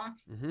Prufrock,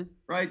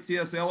 right?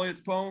 T.S. Eliot's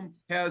poem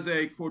has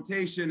a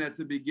quotation at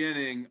the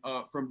beginning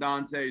from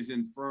Dante's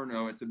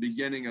Inferno at the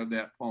beginning of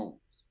that poem.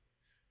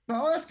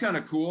 So that's kind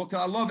of cool because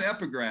I love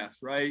epigraphs,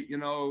 right?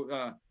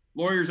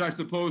 Lawyers, I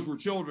suppose, were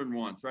children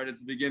once, right? At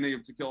the beginning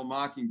of To Kill a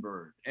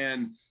Mockingbird.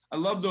 And I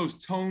love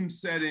those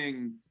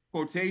tone-setting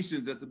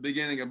quotations at the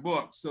beginning of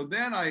books. So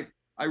then I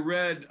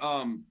read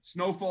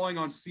Snow Falling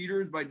on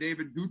Cedars by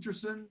David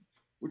Gutcherson,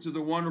 which is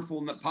a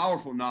wonderful,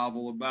 powerful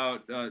novel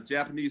about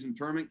Japanese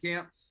internment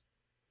camps.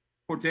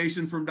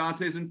 Quotation from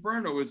Dante's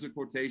Inferno is a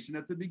quotation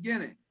at the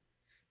beginning.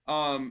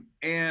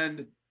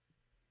 And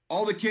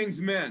All the King's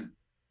Men,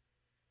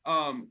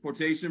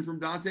 quotation from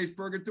Dante's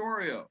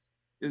Purgatorio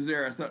is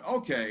there. I thought,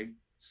 okay,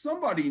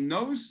 somebody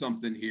knows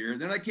something here.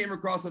 Then I came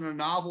across a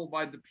novel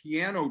by the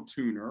piano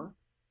tuner,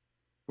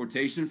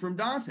 quotation from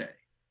Dante.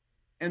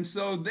 And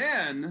so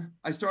then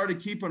I started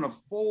keeping a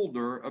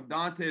folder of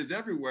Dante's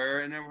everywhere.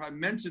 And then when I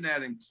mentioned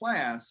that in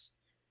class,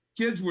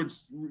 kids would,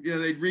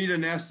 they'd read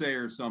an essay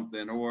or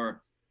something,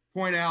 or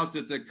point out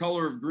that the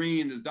color of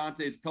green is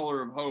Dante's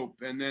color of hope.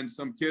 And then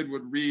some kid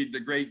would read The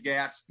Great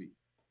Gatsby,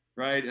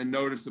 right? And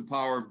notice the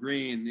power of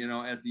green,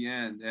 at the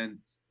end. And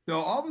so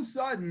all of a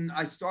sudden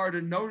I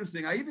started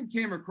noticing, I even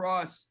came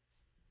across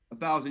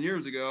 1,000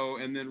 years ago,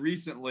 and then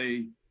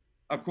recently,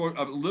 a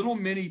little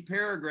mini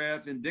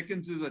paragraph in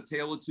Dickens's A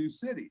Tale of Two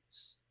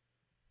Cities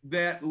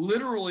that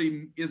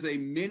literally is a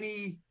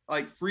mini,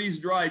 like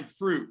freeze-dried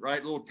fruit,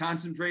 right? Little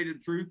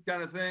concentrated truth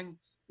kind of thing.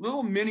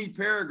 Little mini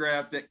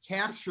paragraph that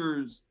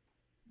captures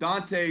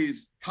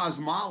Dante's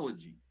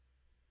cosmology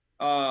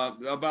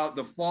about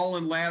the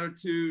fallen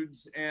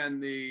latitudes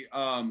and the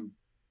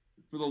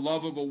for the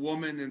love of a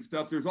woman and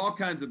stuff. There's all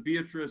kinds of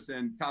Beatrice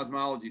and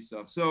cosmology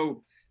stuff.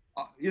 So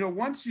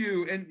once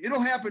and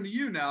it'll happen to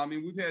you now. I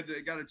mean, we've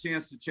got a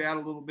chance to chat a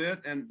little bit,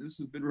 and this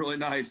has been really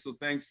nice. So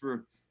thanks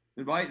for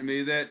inviting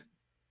me. That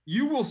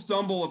you will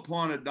stumble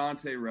upon a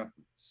Dante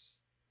reference,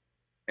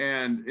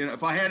 and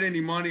if I had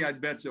any money,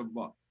 I'd bet you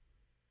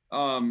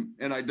 $1.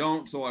 And I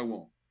don't, so I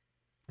won't.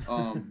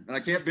 And I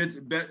can't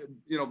bet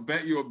you a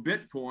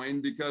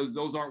Bitcoin because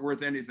those aren't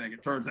worth anything.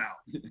 It turns out,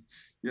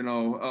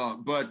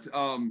 but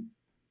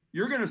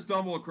you're going to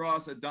stumble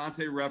across a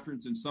Dante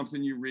reference in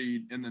something you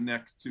read in the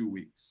next 2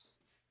 weeks.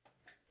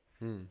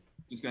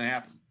 It's going to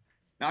happen.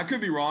 Now, I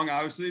could be wrong,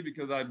 obviously,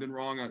 because I've been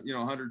wrong,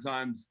 100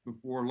 times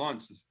before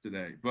lunch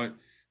today. But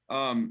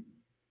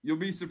you'll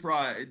be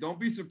surprised. Don't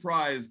be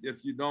surprised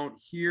if you don't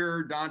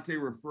hear Dante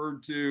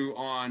referred to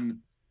on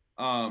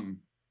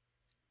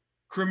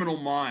Criminal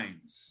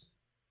Minds,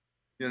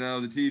 the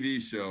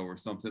TV show or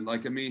something.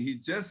 Like, I mean,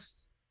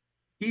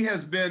 he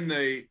has been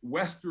the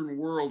Western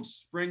world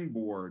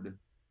springboard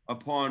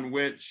upon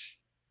which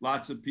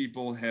lots of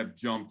people have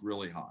jumped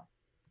really high.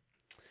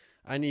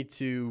 I need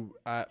to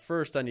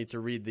first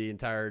read the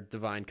entire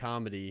Divine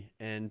Comedy,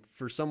 and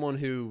for someone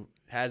who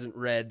hasn't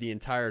read the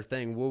entire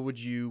thing,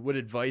 what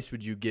advice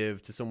would you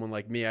give to someone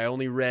like me? I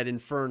only read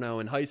Inferno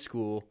in high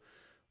school.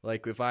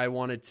 Like, if I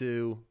wanted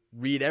to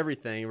read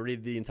everything,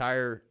 read the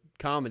entire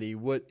comedy,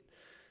 what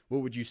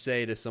would you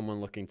say to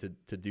someone looking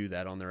to do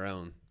that on their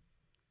own?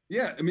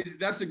 Yeah, I mean,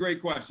 that's a great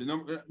question.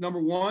 Number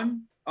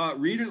one,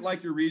 read it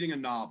like you're reading a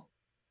novel.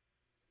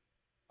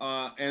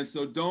 And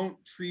so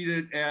don't treat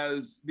it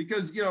as,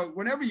 because,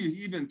 whenever you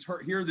even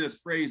hear this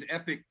phrase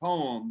epic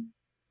poem,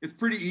 it's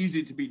pretty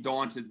easy to be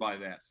daunted by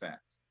that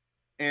fact.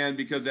 And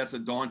because that's a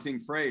daunting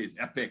phrase,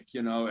 epic,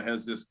 it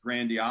has this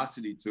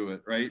grandiosity to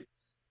it, right?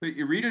 But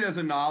you read it as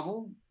a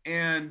novel,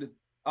 and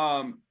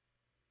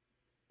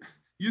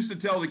used to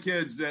tell the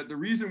kids that the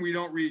reason we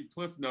don't read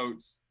Cliff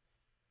Notes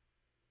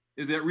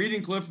is that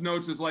reading Cliff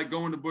Notes is like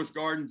going to Busch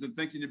Gardens and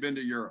thinking you've been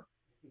to Europe.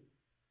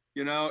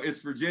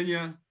 It's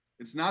Virginia.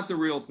 It's not the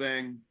real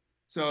thing.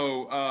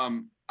 So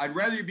I'd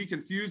rather you be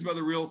confused by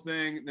the real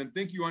thing than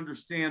think you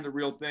understand the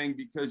real thing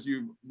because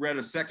you've read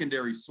a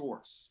secondary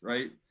source,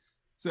 right?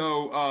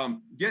 So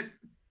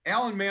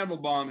Alan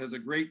Mandelbaum has a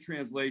great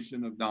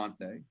translation of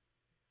Dante.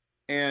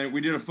 And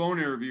we did a phone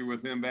interview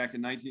with him back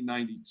in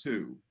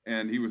 1992,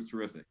 and he was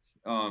terrific.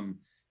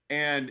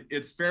 And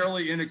it's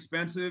fairly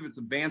inexpensive. It's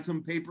a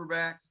Bantam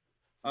paperback.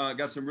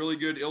 Got some really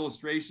good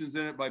illustrations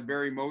in it by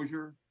Barry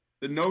Mosier.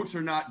 The notes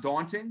are not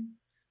daunting.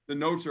 The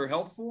notes are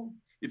helpful.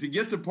 If you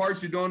get to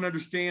parts you don't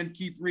understand,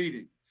 keep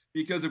reading.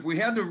 Because if we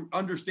had to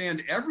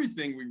understand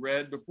everything we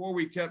read before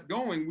we kept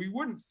going, we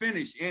wouldn't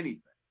finish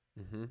anything,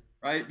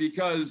 right?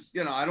 Because,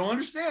 I don't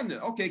understand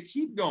it. Okay,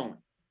 keep going.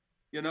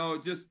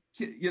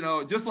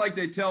 Just like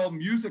they tell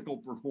musical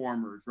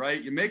performers,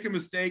 right? You make a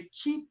mistake,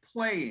 keep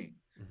playing.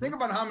 Think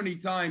about how many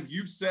times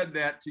you've said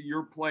that to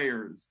your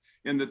players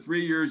in the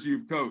 3 years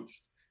you've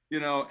coached.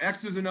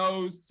 X's and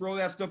O's, throw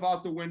that stuff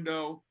out the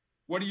window.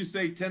 What do you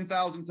say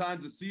 10,000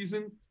 times a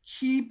season?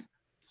 Keep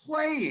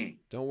playing.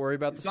 Don't worry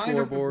about the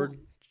scoreboard.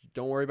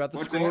 Don't worry about the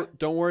score.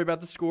 Don't worry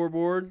about the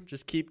scoreboard.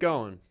 Just keep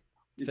going.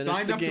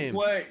 Finish the game. To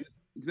play.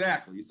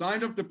 Exactly. You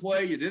signed up to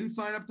play. You didn't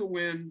sign up to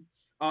win.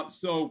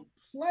 So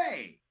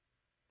play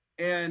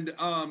and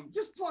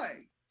just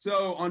play.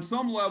 So on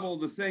some level,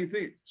 the same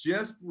thing.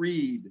 Just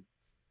read.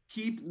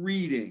 Keep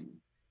reading.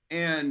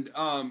 And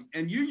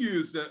you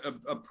used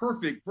a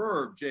perfect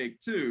verb,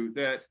 Jake, too,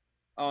 that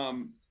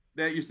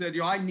you said,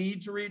 I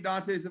need to read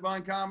Dante's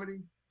Divine Comedy.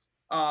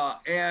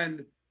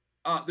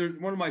 There's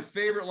one of my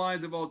favorite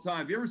lines of all time.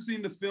 Have you ever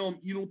seen the film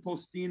Il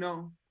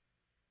Postino?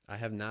 I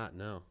have not,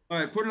 no. All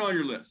right, put it on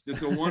your list.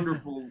 It's a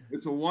wonderful,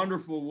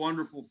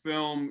 wonderful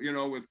film,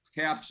 with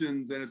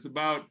captions, and it's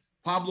about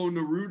Pablo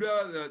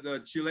Neruda,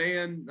 the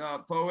Chilean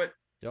poet.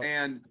 Yep.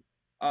 And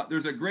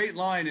there's a great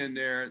line in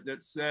there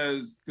that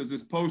says, because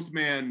this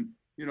postman,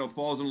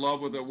 falls in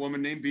love with a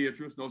woman named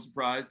Beatrice. No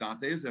surprise,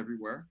 Dante is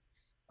everywhere.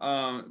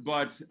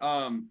 But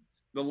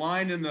the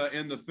line in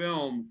the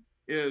film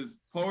is,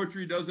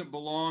 poetry doesn't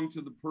belong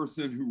to the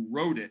person who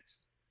wrote it.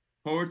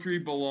 Poetry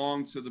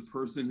belongs to the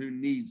person who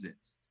needs it.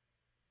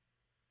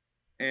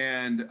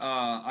 And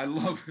I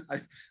love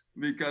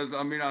because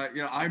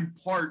I'm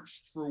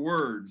parched for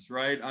words,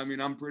 right?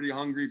 I'm pretty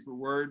hungry for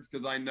words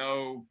because I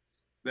know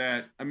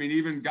that,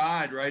 even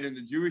God, right, in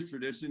the Jewish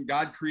tradition,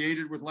 God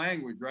created with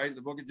language, right? In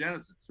the book of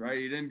Genesis, right?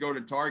 He didn't go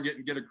to Target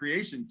and get a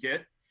creation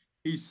kit.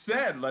 He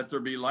said, let there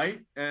be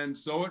light. And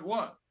so it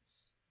was.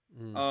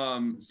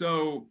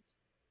 So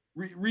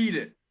read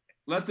it.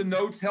 Let the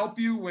notes help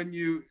you when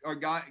you are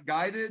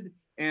guided.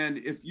 And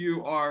if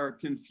you are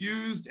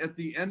confused at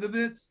the end of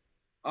it,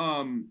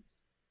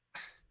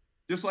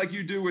 just like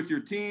you do with your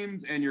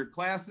teams and your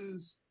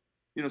classes,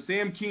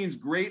 Sam Keene's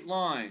great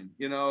line,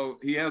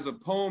 he has a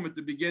poem at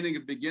the beginning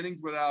of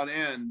Beginnings Without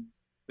End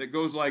that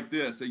goes like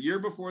this: a year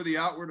before the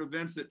outward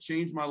events that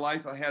changed my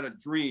life, I had a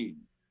dream.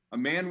 A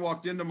man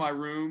walked into my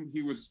room.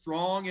 He was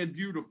strong and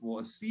beautiful,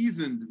 a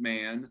seasoned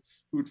man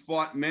who'd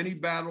fought many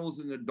battles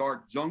in the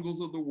dark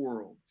jungles of the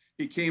world.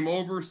 He came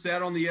over,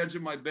 sat on the edge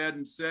of my bed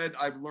and said,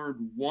 I've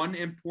learned one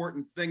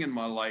important thing in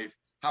my life,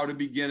 how to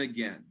begin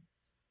again.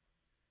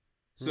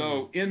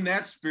 So in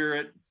that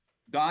spirit,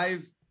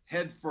 dive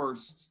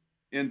headfirst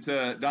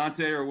into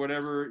Dante or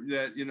whatever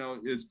that,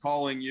 is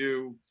calling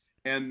you.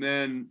 And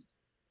then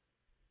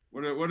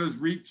what does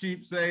Reap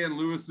Cheap say in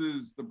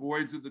Lewis's The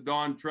Voyage of the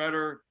Dawn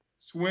Treader?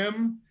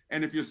 Swim,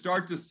 and if you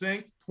start to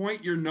sink,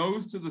 point your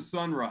nose to the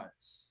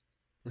sunrise.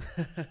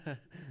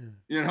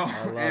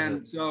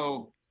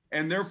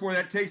 And therefore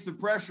that takes the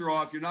pressure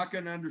off. You're not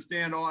going to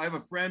understand all. I have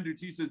a friend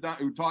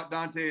who taught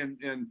Dante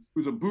and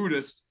who's a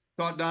Buddhist,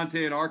 taught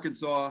Dante in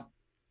Arkansas.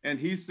 And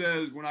he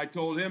says, when I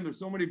told him there's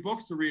so many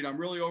books to read, I'm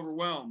really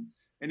overwhelmed.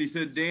 And he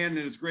said, Dan,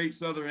 in his great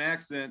Southern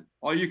accent,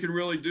 all you can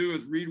really do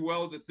is read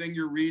well the thing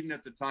you're reading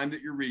at the time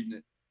that you're reading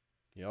it.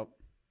 Yep.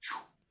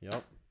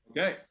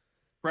 Okay.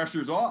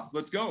 Pressure's off.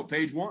 Let's go.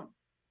 Page 1.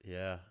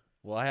 Yeah.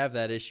 Well, I have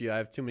that issue. I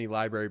have too many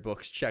library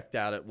books checked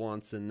out at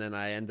once, and then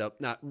I end up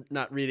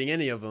not reading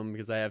any of them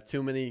because I have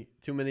too many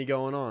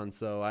going on.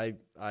 So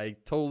I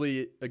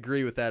totally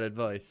agree with that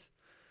advice.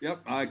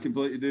 Yep, I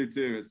completely do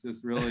too. It's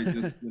just really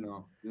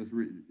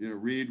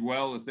read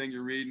well the thing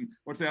you're reading.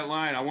 What's that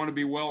line? I want to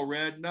be well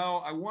read.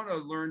 No, I want to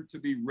learn to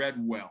be read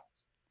well.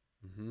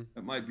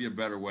 That might be a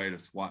better way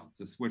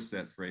to switch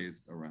that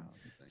phrase around.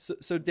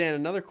 So Dan,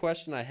 another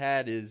question I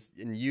had is,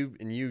 and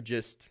you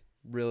just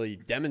really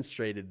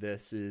demonstrated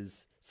this,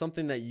 is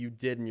something that you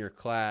did in your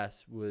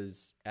class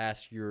was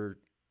ask your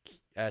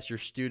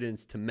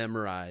students to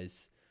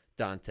memorize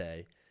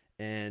Dante.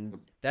 And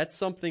that's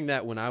something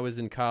that when I was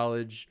in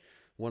college,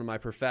 one of my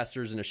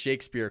professors in a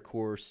Shakespeare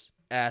course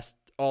asked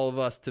all of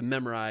us to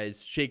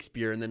memorize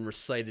Shakespeare and then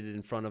recite it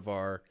in front of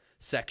our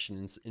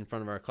sections, in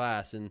front of our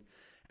class. And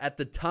at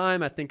the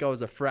time, I think I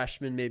was a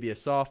freshman, maybe a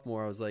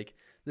sophomore. I was like,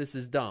 this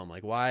is dumb.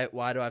 Like, why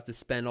do I have to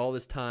spend all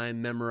this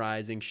time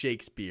memorizing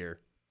Shakespeare?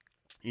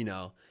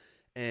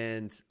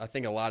 And I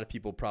think a lot of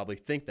people probably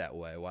think that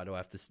way. Why do I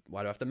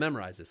have to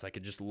memorize this? I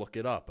could just look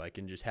it up. I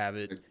can just have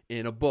it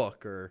in a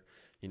book or,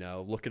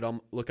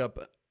 look up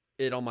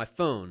it on my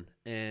phone.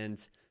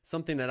 And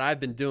something that I've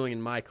been doing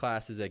in my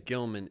classes at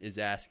Gilman is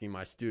asking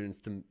my students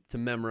to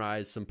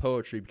memorize some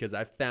poetry, because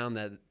I found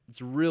that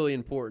it's really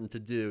important to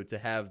do, to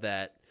have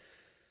that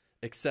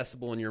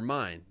accessible in your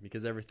mind,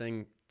 because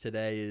everything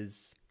today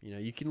is,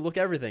 you can look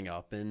everything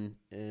up and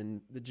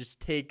it just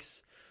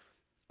takes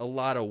a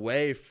lot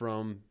away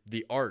from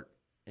the art.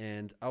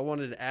 And I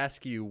wanted to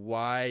ask you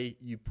why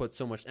you put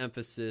so much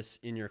emphasis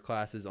in your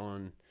classes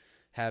on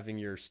having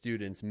your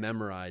students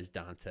memorize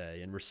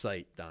Dante and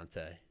recite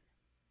Dante.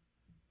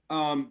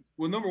 Well,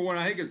 number one,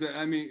 I think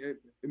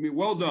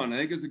well done. I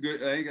think it's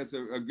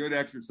a good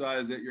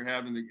exercise that you're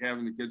having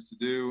the kids to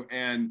do.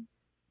 And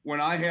when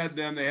I had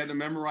them, they had to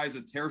memorize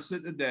a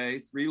tercet a day,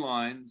 3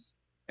 lines,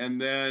 and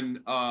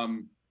then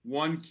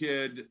one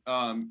kid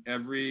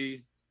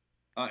every.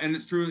 And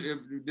it's true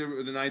with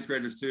the 9th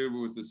graders too,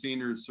 but with the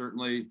seniors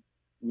certainly.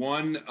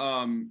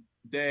 One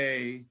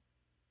day,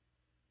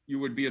 you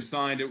would be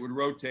assigned. It would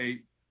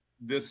rotate.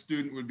 This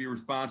student would be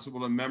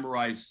responsible to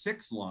memorize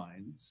 6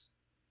 lines,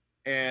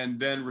 and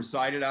then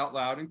recite it out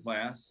loud in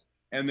class,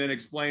 and then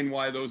explain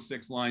why those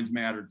 6 lines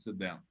mattered to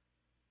them.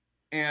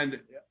 And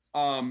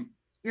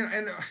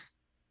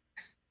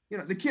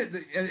the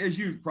kid, as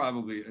you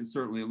probably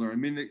certainly learn. I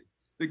mean,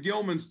 the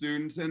Gilman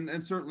students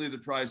and certainly the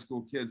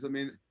tri-school kids. I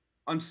mean,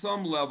 on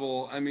some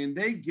level, I mean,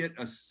 they get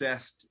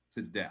assessed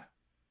to death.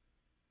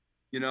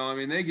 I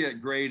mean, they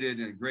get graded,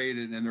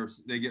 and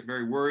they get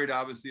very worried,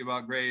 obviously,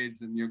 about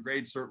grades. And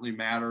grades certainly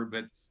matter,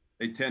 but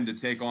they tend to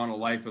take on a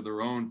life of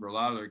their own for a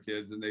lot of their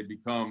kids, and they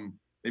become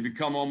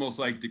almost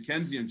like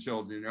Dickensian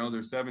children.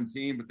 They're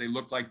 17, but they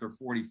look like they're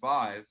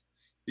 45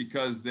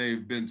 because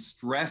they've been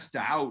stressed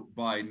out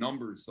by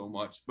numbers so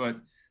much. But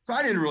so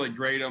I didn't really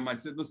grade them. I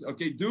said, listen,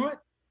 okay, do it,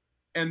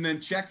 and then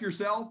check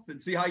yourself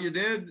and see how you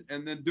did,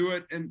 and then do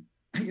it, and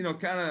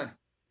kind of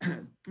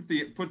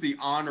put the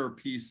honor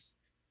piece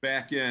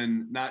back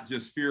in, not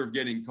just fear of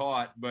getting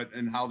caught, but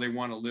in how they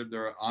want to live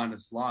their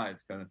honest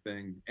lives, kind of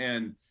thing.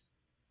 And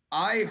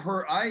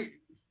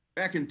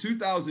back in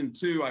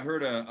 2002, I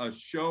heard a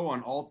show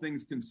on All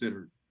Things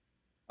Considered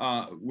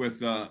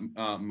with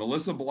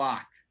Melissa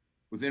Block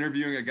was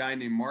interviewing a guy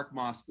named Mark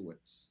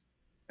Moskowitz.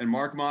 And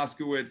Mark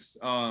Moskowitz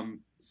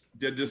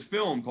did this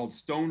film called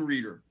Stone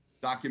Reader,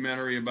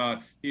 documentary about,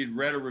 he'd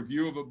read a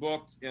review of a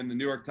book in the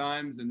New York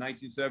Times in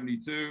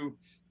 1972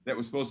 that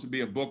was supposed to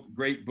be a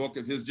great book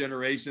of his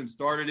generation,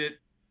 started it,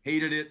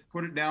 hated it,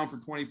 put it down for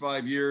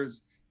 25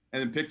 years,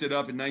 and then picked it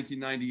up in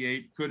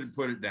 1998, couldn't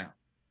put it down.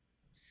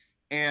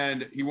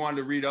 And he wanted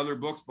to read other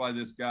books by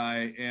this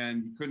guy,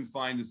 and he couldn't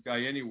find this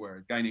guy anywhere,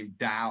 a guy named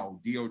Dow,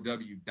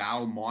 D-O-W,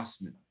 Dow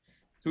Mossman.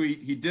 So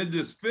he did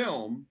this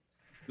film,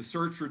 The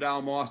Search for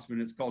Dow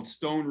Mossman. It's called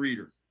Stone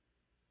Reader.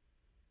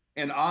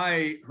 And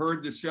I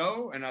heard the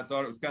show, and I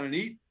thought it was kind of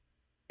neat.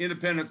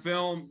 Independent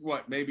film,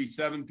 maybe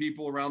 7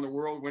 people around the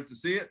world went to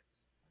see it.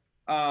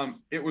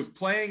 It was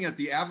playing at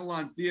the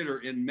Avalon Theater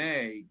in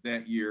May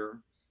that year.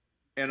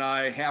 And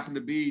I happened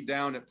to be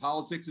down at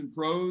Politics and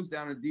Prose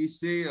down in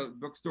DC. A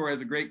bookstore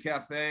has a great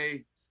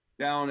cafe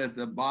down at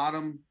the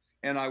bottom.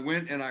 And I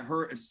went and I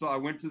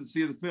went to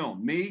see the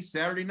film. Me,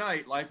 Saturday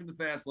night, Life in the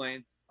Fast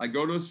Lane. I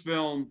go to this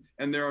film,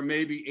 and there are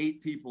maybe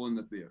 8 people in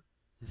the theater.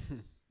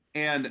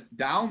 And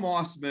Dow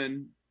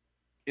Mossman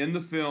in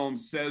the film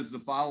says the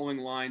following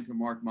line to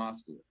Mark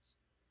Moskowitz.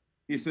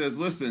 He says,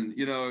 listen,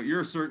 you're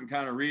a certain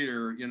kind of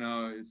reader,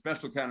 a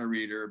special kind of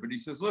reader. But he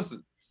says,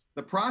 listen,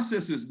 the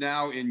process is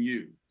now in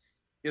you.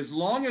 As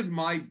long as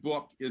my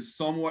book is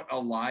somewhat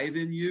alive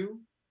in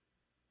you,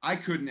 I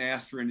couldn't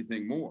ask for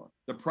anything more.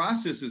 The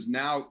process is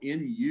now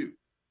in you.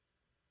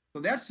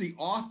 So that's the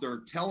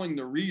author telling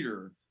the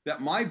reader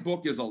that my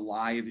book is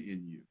alive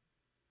in you.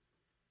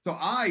 So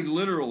I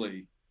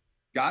literally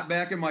got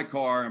back in my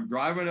car. I'm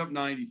driving up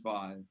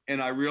 95,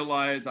 and I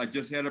realized I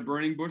just had a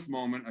burning bush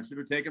moment. I should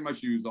have taken my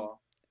shoes off.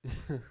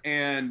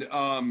 And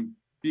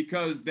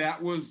because that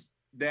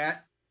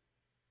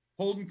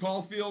Holden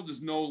Caulfield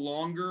is no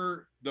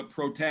longer the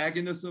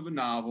protagonist of a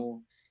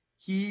novel.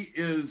 He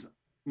is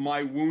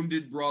my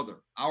wounded brother,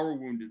 our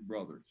wounded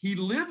brother. He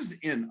lives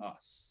in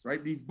us,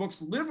 right? These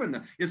books live in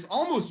us. It's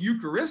almost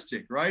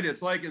Eucharistic, right?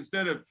 It's like,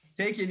 instead of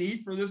take and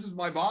eat for this is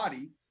my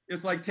body,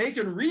 it's like take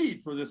and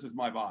read for this is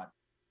my body.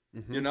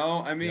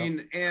 Mm-hmm.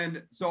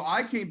 And so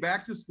I came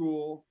back to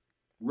school,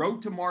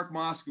 wrote to Mark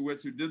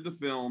Moskowitz, who did the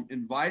film,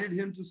 invited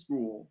him to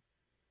school.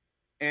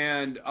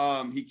 And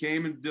he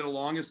came and did a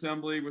long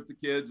assembly with the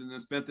kids, and then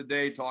spent the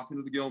day talking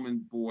to the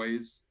Gilman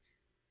boys.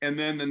 And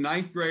then the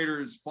 9th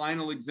graders'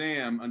 final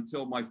exam,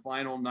 until my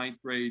final 9th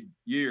grade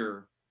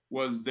year,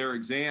 their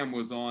exam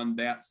was on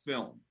that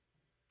film,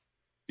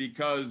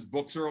 because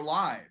books are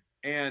alive.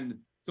 And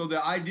so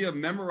the idea of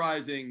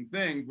memorizing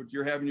things, which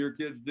you're having your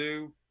kids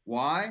do,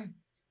 why?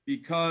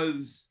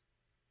 Because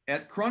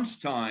at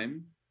crunch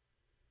time,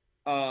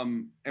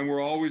 and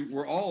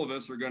all of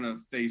us are going to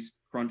face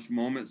crunch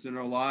moments in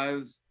our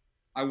lives.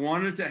 I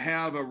wanted to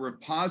have a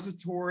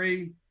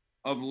repository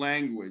of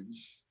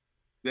language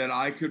that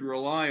I could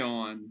rely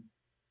on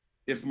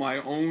if my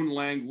own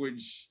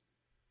language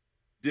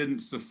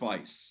didn't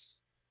suffice.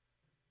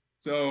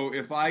 So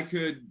if I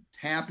could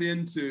tap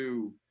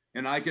into,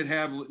 and I could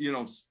have,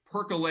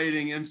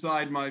 percolating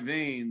inside my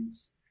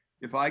veins,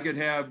 if I could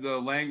have the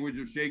language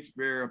of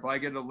Shakespeare, if I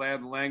could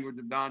have the language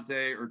of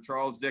Dante or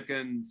Charles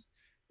Dickens,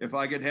 if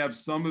I could have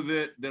some of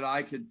it that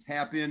I could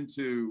tap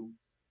into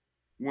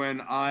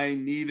when I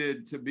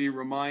needed to be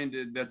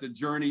reminded that the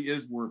journey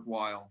is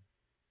worthwhile,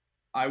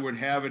 I would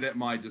have it at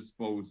my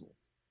disposal.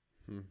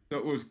 So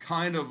it was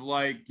kind of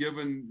like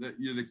giving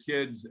the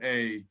kids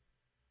a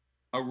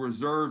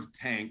reserve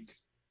tank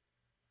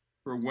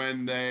for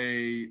when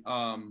they,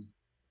 to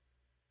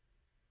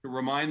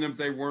remind them if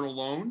they weren't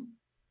alone.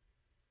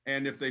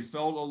 And if they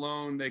felt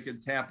alone, they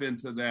could tap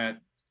into that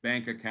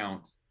bank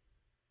account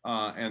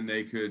and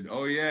they could,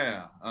 oh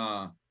yeah,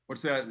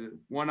 what's that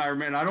one I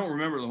remember? I don't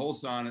remember the whole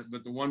sonnet,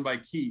 but the one by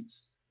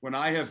Keats. When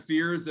I have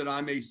fears that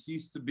I may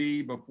cease to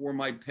be before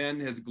my pen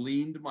has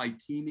gleaned my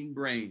teeming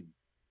brain.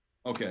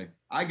 Okay,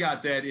 I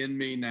got that in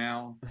me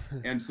now.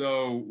 And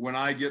so when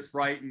I get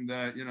frightened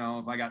that, you know,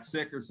 if I got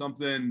sick or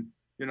something,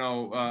 you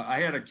know, I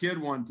had a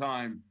kid one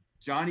time,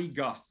 Johnny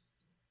Guff.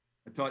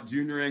 I taught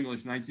junior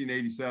English,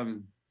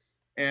 1987.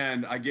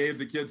 And I gave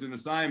the kids an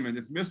assignment.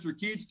 If Mr.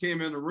 Keats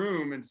came in the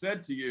room and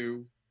said to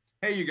you,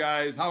 hey, you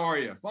guys, how are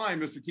you? Fine,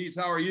 Mr. Keats,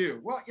 how are you?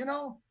 Well, you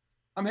know,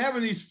 I'm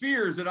having these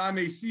fears that I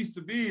may cease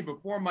to be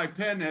before my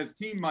pen has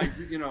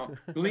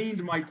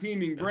gleaned my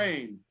teeming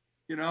brain,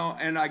 you know,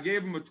 and I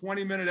gave them a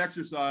 20-minute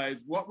exercise.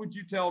 What would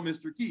you tell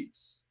Mr.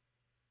 Keats?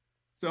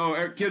 So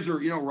our kids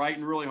are, you know,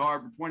 writing really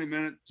hard for 20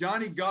 minutes.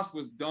 Johnny Guff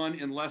was done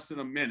in less than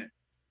a minute.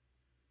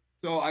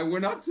 So I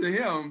went up to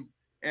him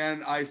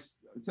and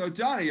so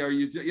Johnny, are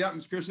you, yeah,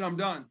 Mr. Christian, I'm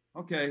done.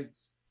 Okay.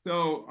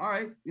 So, all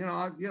right,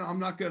 I'm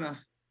not gonna,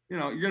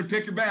 you're gonna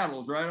pick your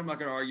battles, right? I'm not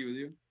gonna argue with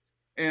you.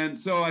 And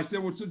so I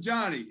said, well, so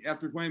Johnny,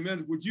 after 20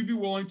 minutes, would you be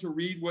willing to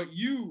read what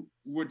you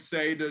would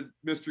say to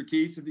Mr.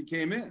 Keats if he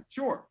came in?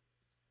 Sure.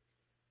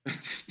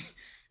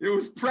 It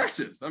was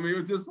precious. I mean,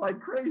 it was just like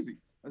crazy.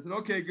 I said,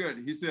 okay,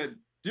 good. He said,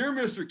 dear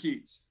Mr.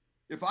 Keats,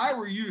 if I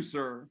were you,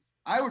 sir,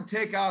 I would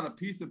take out a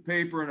piece of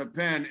paper and a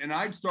pen and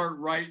I'd start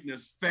writing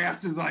as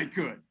fast as I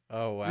could.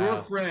 Oh, wow.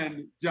 Your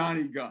friend,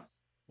 Johnny Guff.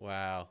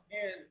 Wow.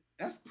 And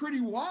that's pretty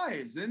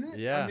wise, isn't it?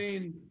 Yeah. I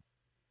mean,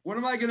 what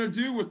am I going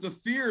to do with the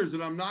fears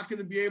that I'm not going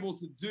to be able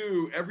to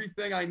do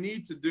everything I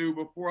need to do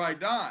before I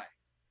die?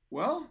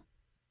 Well,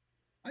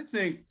 I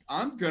think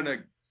I'm going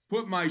to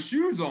put my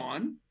shoes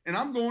on and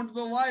I'm going to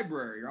the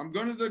library, or I'm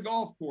going to the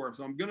golf course.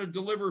 I'm going to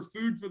deliver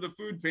food for the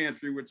food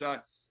pantry, which I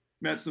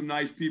met some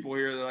nice people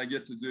here that I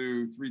get to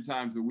do 3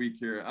 times a week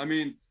here. I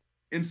mean,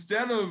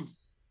 instead of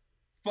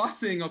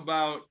fussing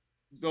about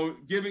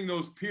giving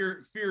those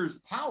fears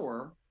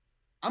power,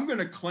 I'm going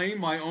to claim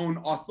my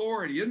own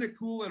authority. Isn't it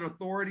cool that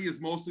authority is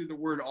mostly the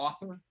word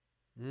author?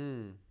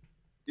 You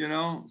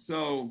know,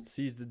 so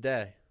seize the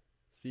day.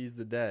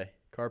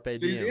 Carpe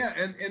diem. Yeah,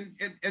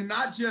 and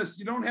not just,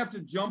 you don't have to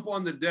jump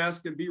on the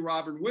desk and be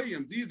Robin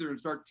Williams either and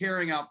start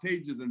tearing out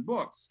pages and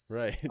books.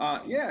 Right.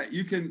 Yeah,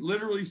 you can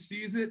literally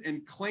seize it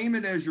and claim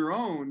it as your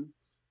own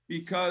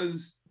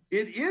because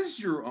it is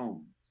your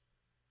own.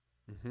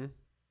 Mm-hmm.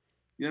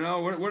 You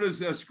know, what is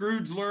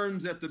Scrooge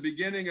learns at the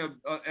beginning of,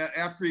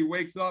 after he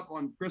wakes up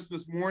on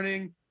Christmas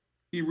morning,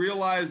 he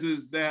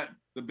realizes that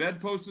the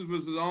bedpost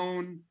was his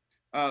own,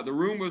 the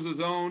room was his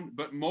own,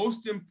 but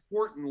most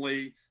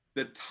importantly,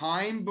 the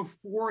time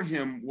before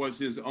him was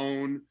his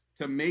own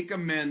to make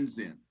amends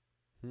in.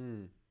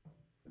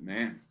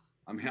 Man,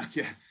 I mean,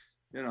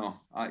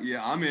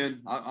 I'm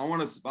in. I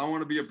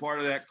want to be a part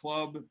of that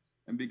club.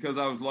 And because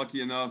I was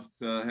lucky enough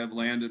to have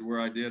landed where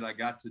I did, I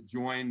got to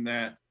join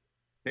that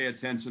Pay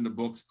Attention to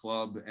Books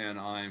Club, and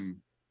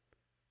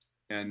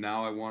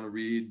now I want to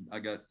read. I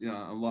got,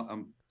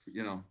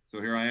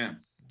 so here I am.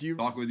 Do you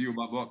talk with you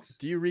about books?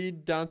 Do you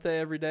read Dante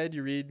every day? Do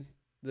you read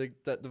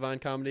that Divine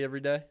Comedy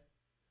every day?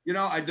 You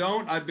know, I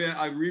don't.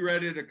 I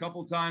reread it a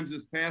couple times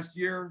this past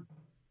year,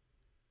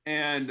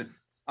 and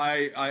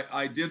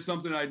I did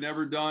something I'd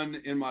never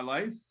done in my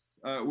life.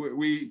 I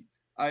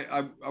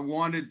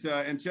wanted to,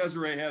 and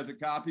Cesare has a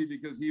copy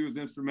because he was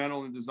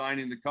instrumental in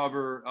designing the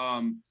cover.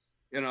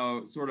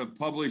 Sort of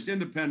published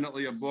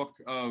independently a book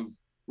of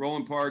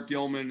Roland Park,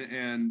 Gilman,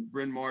 and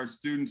Bryn Mawr's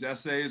students'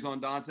 essays on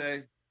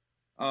Dante,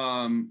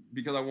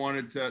 because I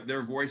wanted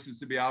their voices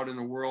to be out in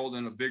the world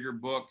in a bigger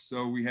book.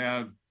 So we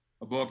have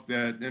a book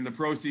and the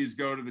proceeds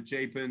go to the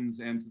Chapins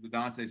and to the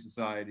Dante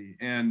Society.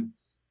 And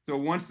so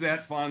once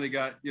that finally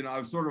got, I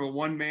was sort of a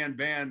one-man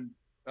band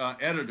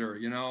editor,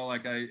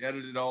 like I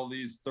edited all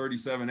these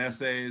 37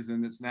 essays,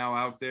 and it's now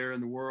out there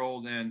in the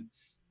world, and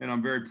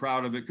I'm very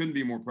proud of it. Couldn't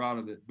be more proud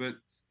of it. But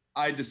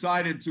I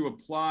decided to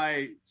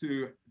apply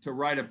to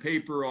write a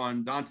paper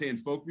on Dante and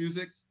folk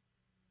music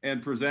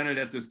and present it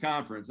at this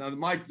conference. Now,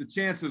 the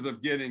chances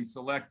of getting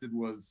selected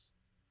was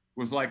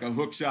like a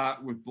hook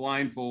shot with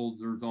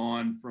blindfolders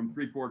on from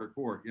 3/4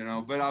 court,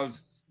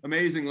 but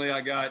amazingly,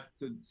 I got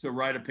to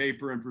write a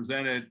paper and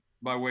present it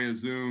by way of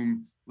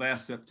Zoom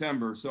last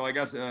September. So I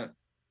got to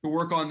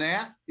work on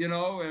that, and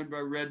I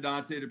read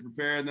Dante to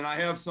prepare. And then I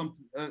have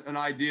an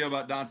idea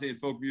about Dante and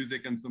folk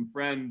music, and some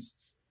friends,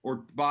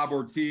 or Bob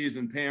Ortiz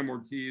and Pam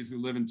Ortiz, who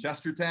live in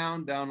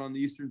Chestertown down on the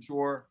Eastern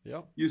Shore.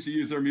 Yep. Used to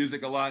use their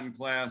music a lot in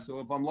class. So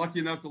if I'm lucky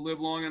enough to live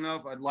long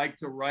enough, I'd like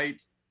to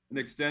write an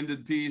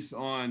extended piece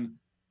on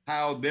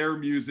how their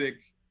music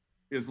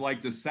is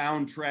like the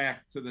soundtrack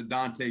to the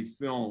Dante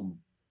film.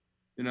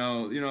 When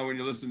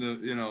you listen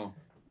to,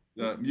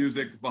 the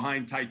music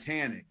behind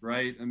Titanic,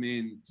 right? I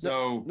mean,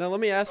 so now let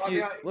me ask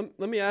you.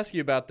 Let me ask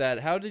you about that.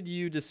 How did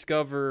you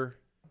discover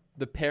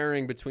the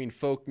pairing between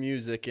folk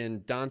music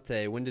and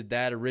Dante? When did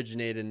that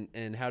originate,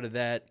 and how did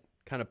that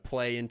kind of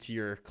play into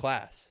your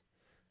class?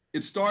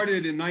 It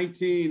started in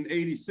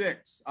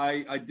 1986.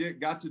 I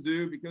got to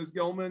do, because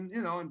Gilman,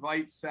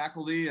 invites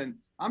faculty, and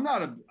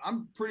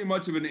I'm pretty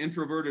much of an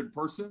introverted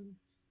person.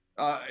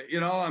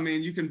 I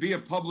mean, you can be a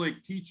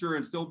public teacher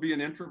and still be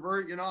an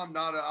introvert. I'm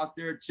not out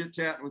there chit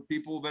chatting with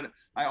people, but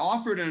I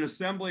offered an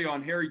assembly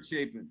on Harry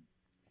Chapin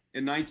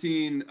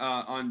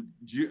on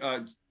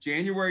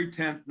January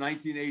 10th,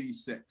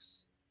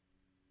 1986.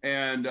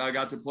 And I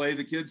got to play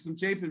the kids some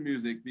Chapin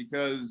music,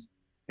 because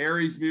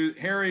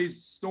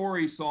Harry's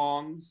story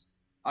songs,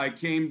 I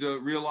came to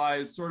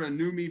realize, sort of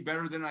knew me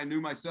better than I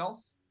knew myself.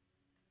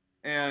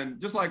 And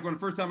just like when the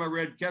first time I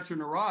read Catcher in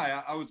the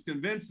Rye, I was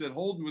convinced that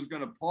Holden was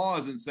going to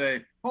pause and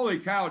say, "Holy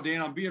cow,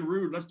 Dan, I'm being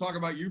rude. Let's talk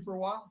about you for a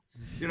while."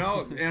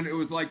 And it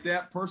was like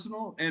that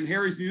personal. And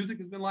Harry's music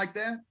has been like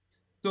that.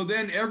 So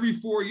then every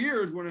 4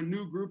 years, when a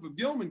new group of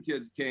Gilman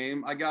kids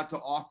came, I got to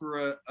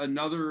offer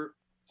another,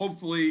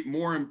 hopefully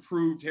more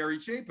improved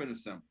Harry Chapin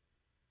assembly.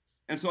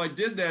 And so I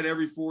did that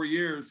every 4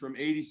 years from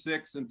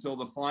 86 until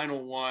the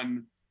final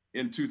one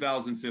in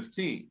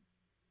 2015.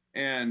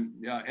 And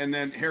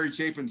then Harry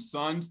Chapin's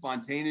son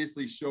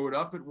spontaneously showed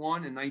up at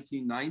one in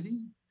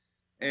 1990.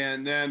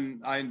 And then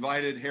I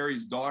invited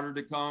Harry's daughter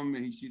to come,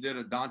 and she did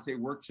a Dante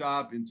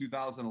workshop in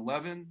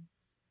 2011,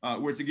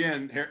 which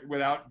again,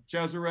 without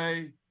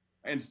Cesare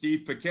and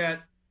Steve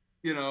Paquette,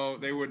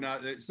 they would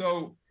not.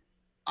 So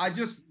I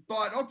just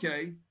thought,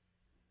 okay,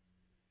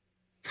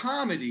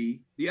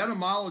 comedy, the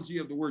etymology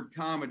of the word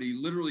comedy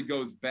literally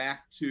goes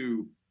back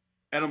to,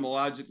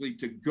 etymologically,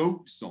 to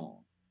goat song.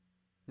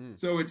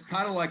 So it's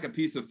kind of like a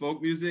piece of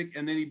folk music.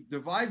 And then he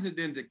divides it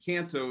into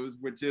cantos,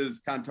 which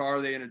is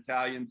cantare in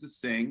Italian, to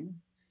sing.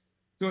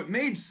 So it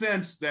made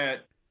sense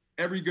that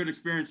every good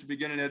experience should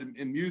begin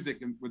in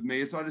music with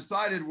me. So I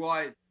decided,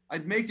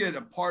 I'd make it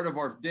a part of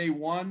our day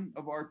one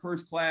of our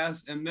first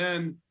class. And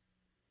then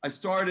I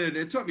started,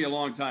 it took me a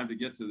long time to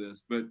get to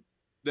this, but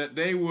that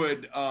they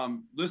would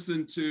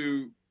listen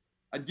to,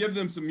 I'd give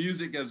them some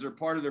music as their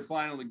part of their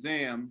final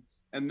exam.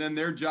 And then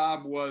their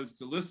job was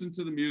to listen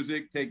to the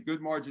music, take good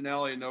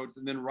marginalia notes,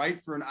 and then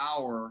write for an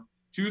hour,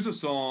 choose a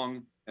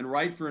song, and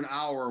write for an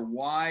hour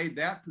why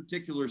that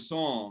particular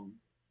song.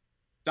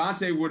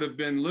 Dante would have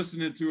been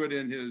listening to it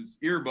in his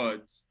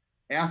earbuds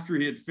after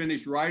he had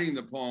finished writing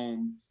the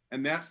poem,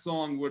 and that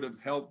song would have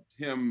helped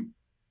him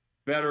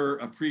better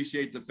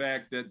appreciate the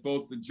fact that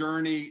both the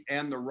journey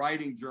and the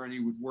writing journey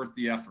was worth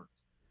the effort.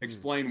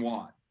 Explain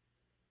why.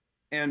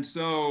 And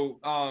so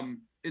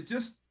it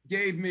just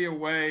gave me a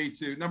way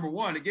to, number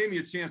one, it gave me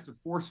a chance to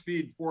force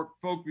feed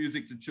folk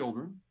music to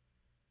children,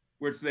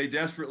 which they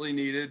desperately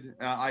needed,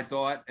 I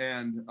thought.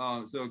 And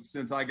so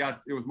since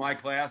it was my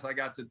class, I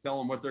got to tell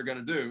them what they're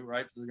going to do,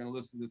 right? So they're going to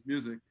listen to this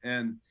music.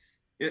 And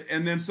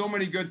then so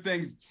many good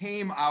things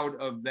came out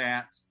of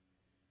that,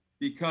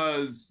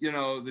 because,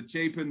 the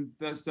Chapin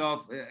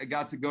stuff, I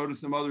got to go to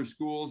some other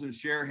schools and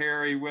share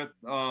Harry with,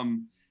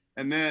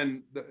 and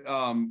then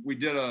we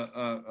did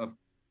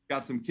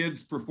got some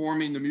kids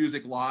performing the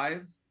music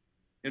live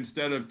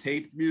instead of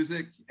taped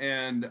music.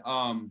 And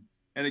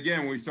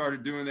again, we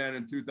started doing that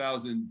in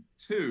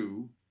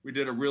 2002. We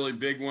did a really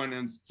big one,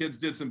 and kids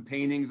did some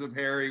paintings of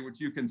Harry, which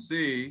you can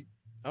see.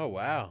 Oh,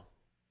 wow.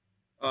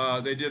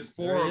 They did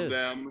 4 of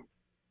them,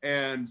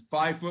 and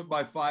 5 foot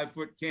by 5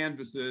 foot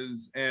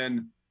canvases.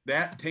 And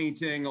that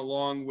painting,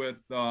 along with,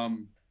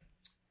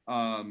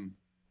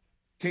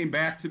 came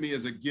back to me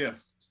as a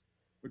gift.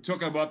 We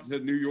took them up to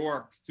New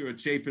York to a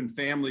Chapin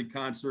family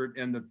concert,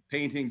 and the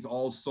paintings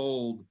all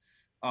sold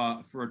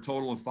for a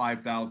total of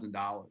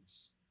 $5,000.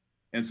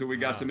 And so we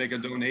got to make a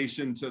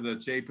donation to the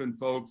Chapin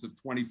folks of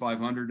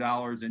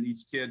 $2,500, and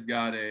each kid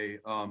got a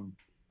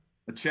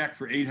check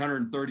for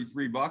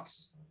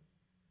 $833.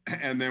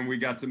 And then we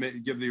got to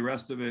give the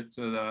rest of it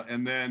to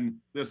and then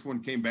this one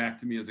came back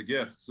to me as a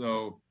gift.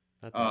 So,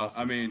 that's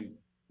awesome. I mean,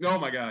 oh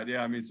my God.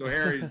 Yeah. I mean, so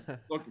Harry's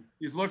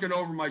he's looking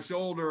over my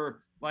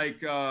shoulder, like,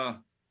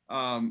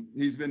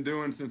 he's been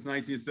doing since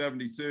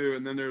 1972.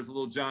 And then there's a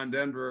little John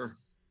Denver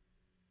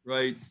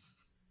right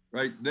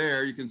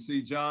there. You can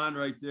see John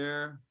right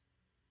there.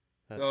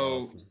 That's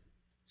awesome.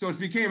 So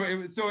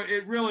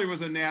it really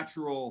was a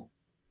natural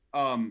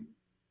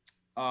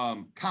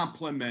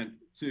complement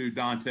to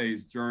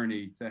Dante's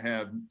journey to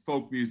have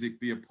folk music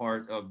be a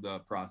part of the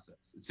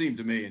process. It seemed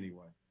to me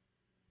anyway.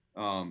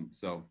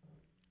 So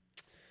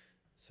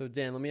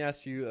Dan, let me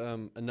ask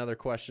you another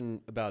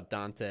question about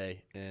Dante,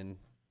 and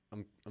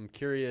I'm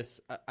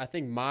curious. I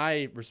think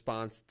my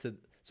response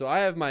so I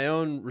have my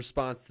own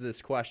response to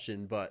this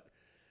question, but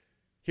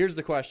here's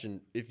the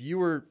question. If you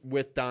were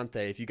with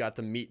Dante, if you got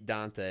to meet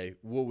Dante,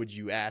 what would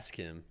you ask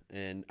him?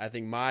 And I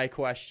think my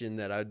question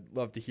that I'd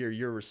love to hear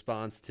your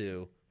response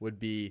to would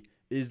be,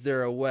 is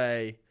there a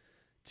way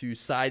to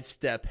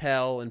sidestep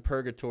hell and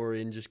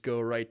purgatory and just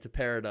go right to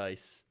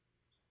paradise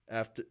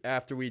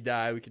after we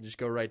die, we can just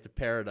go right to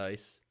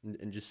paradise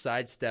and just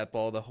sidestep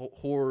all the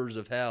horrors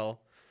of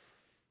hell.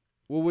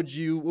 What would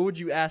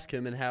you ask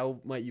him, and how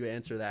might you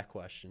answer that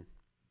question?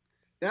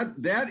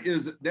 That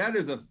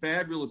is a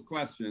fabulous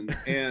question.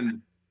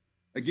 And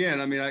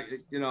again,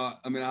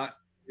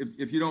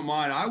 if you don't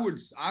mind, I would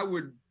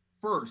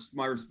first,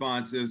 my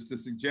response is to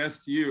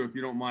suggest to you, if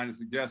you don't mind a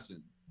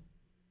suggestion,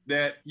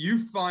 that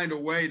you find a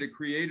way to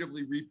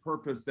creatively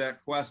repurpose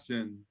that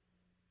question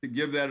to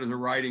give that as a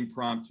writing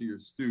prompt to your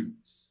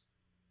students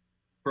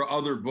for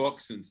other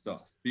books and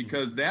stuff,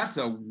 because that's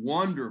a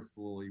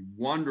wonderfully,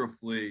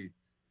 wonderfully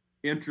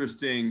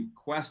interesting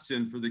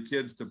question for the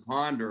kids to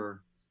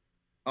ponder,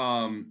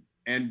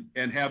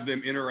 and have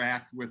them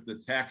interact with the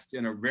text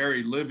in a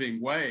very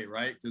living way,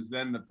 right? Because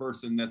then the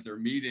person that they're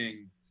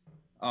meeting,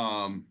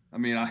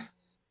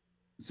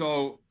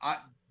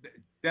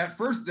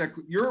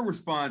 your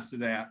response to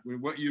that,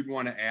 what you'd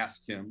want to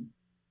ask him,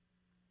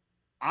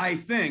 I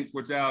think,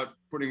 without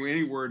putting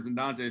any words in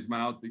Dante's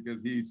mouth,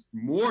 because he's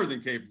more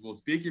than capable of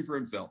speaking for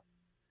himself,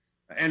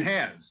 and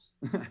has,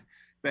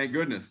 thank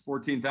goodness,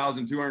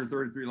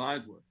 14,233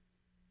 lines worth.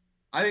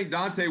 I think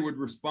Dante would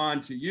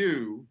respond to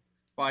you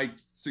by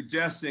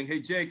suggesting, hey,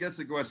 Jake, that's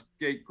a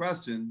great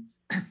question.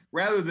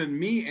 Rather than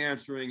me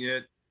answering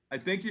it, I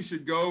think you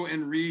should go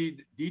and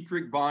read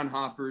Dietrich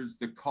Bonhoeffer's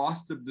The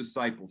Cost of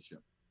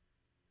Discipleship.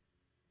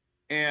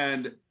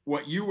 And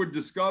what you would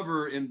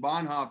discover in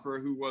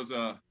Bonhoeffer, who was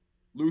a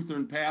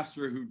Lutheran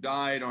pastor who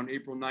died on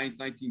April 9th,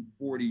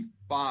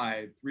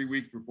 1945, 3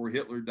 weeks before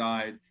Hitler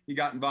died. He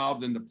got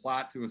involved in the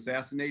plot to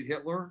assassinate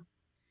Hitler.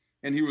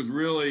 And he was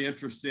really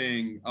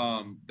interesting,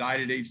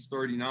 died at age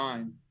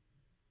 39,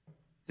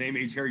 same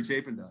age Harry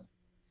Chapin died.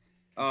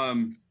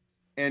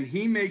 And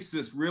he makes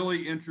this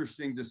really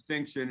interesting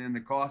distinction in The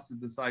Cost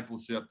of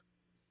Discipleship,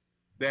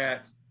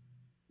 that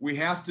we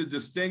have to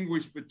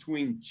distinguish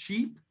between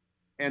cheap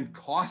and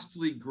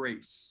costly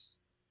grace.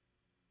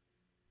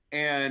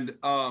 And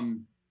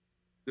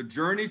the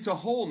journey to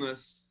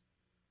wholeness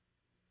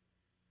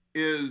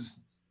is,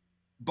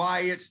 by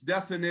its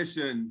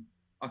definition,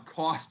 a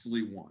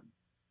costly one.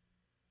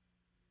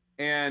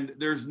 And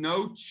there's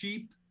no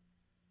cheapness.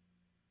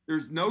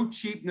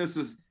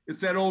 It's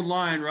that old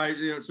line, right?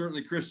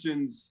 Certainly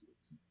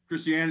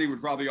Christianity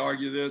would probably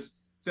argue this.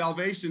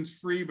 Salvation's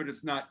free, but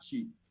it's not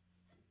cheap.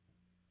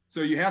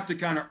 So you have to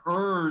kind of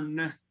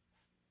earn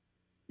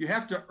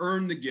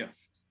the gift.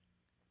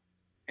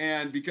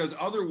 And because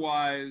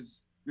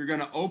otherwise you're going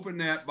to open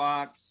that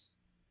box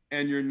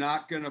and you're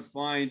not going to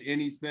find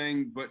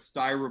anything but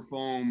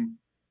styrofoam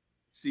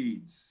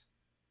seeds.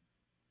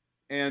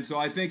 And so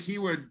I think he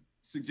would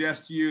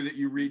suggest to you that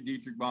you read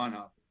Dietrich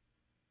Bonhoeffer.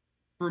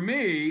 For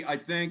me, I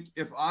think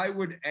if I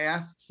would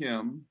ask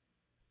him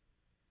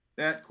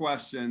that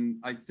question,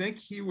 I think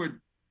he would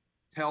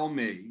tell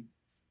me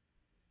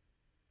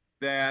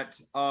that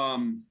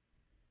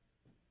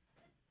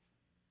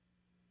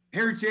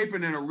Harry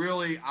Chapin, in a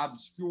really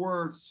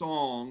obscure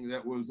song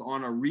that was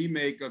on a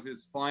remake of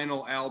his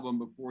final album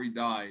before he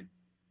died,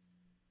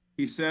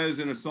 he says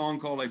in a song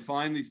called I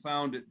Finally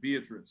Found It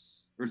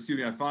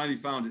I Finally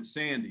Found It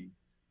Sandy,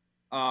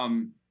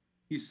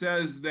 he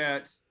says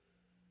that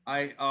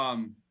I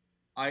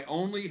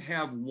only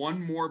have one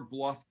more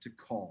bluff to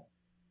call.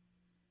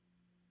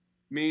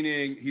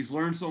 Meaning he's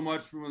learned so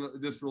much from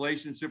this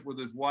relationship with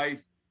his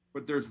wife,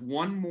 but there's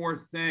one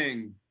more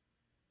thing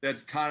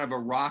that's kind of a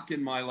rock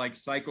in my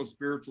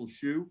psycho-spiritual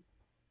shoe.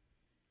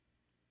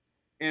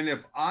 And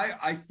if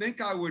I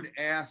think I would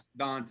ask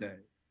Dante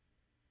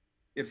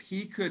if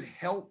he could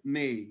help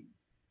me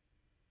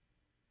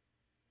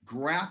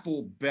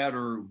grapple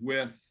better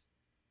with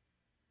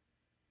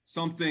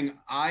something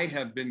I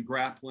have been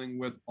grappling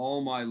with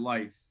all my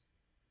life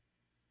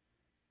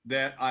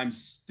that I'm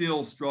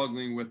still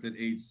struggling with at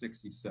age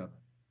 67.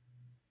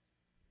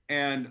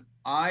 And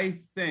I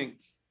think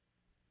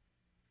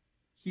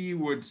he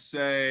would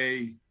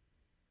say,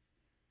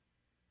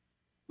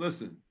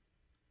 listen,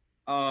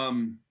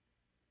 I'm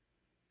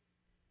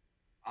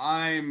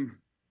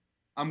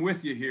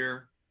with you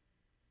here,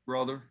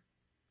 brother.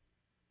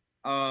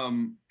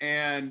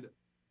 And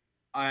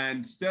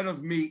instead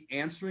of me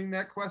answering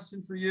that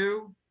question for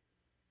you,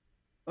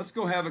 let's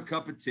go have a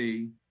cup of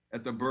tea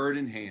at the Bird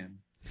in Hand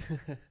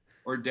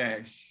or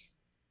Dash.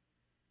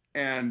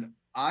 And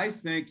I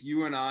think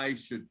you and I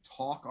should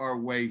talk our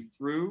way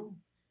through,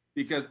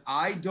 because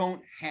I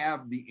don't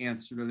have the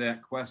answer to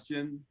that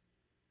question,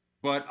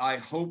 but I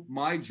hope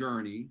my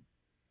journey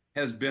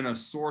has been a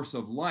source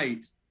of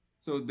light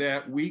so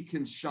that we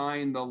can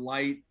shine the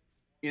light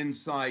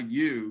inside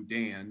you,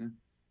 Dan,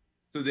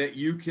 so that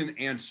you can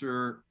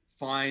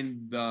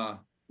find the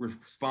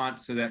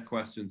response to that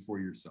question for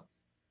yourself.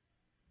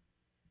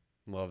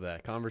 Love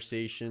that.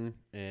 Conversation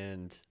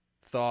and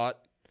thought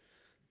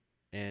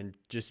and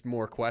just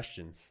more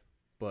questions.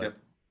 But yep.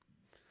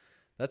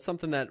 That's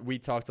something that we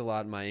talked a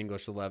lot in my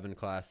English 11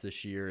 class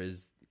this year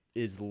is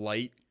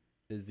light,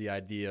 is the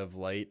idea of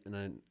light.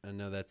 And I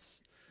know that's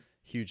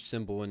huge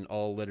symbol in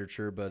all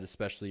literature, but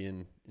especially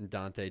in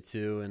Dante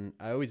too. And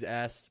I always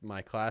ask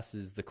my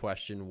classes the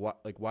question,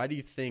 why do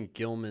you think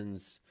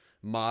Gilman's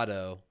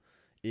motto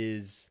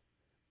is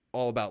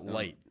all about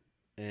light?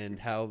 And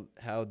how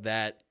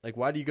that, like,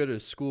 why do you go to a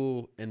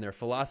school and their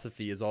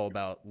philosophy is all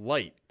about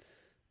light?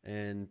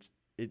 And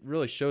it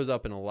really shows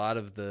up in a lot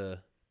of the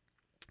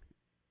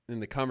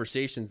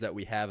conversations that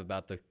we have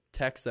about the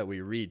text that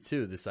we read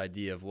too, this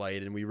idea of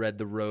light. And we read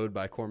The Road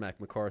by Cormac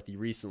McCarthy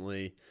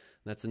recently. And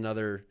that's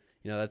another,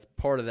 that's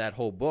part of that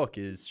whole book,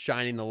 is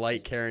shining the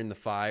light, carrying the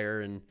fire,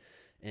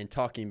 and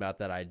talking about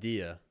that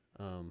idea.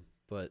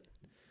 But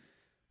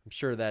I'm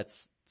sure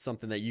that's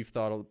something that you've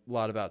thought a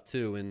lot about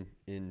too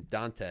in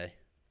Dante.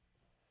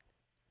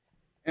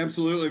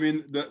 Absolutely. I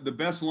mean, the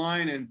best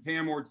line, and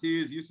Pam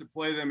Ortiz used to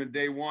play them in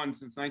day one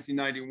since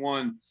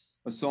 1991,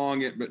 a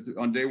song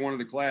on day one of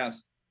the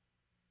class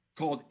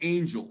called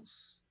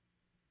Angels.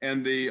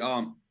 And the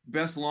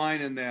best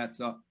line in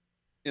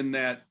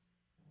that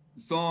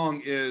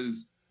song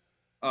is,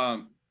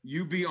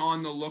 you be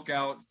on the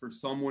lookout for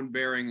someone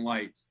bearing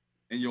light,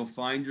 and you'll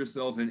find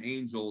yourself an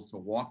angel to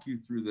walk you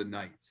through the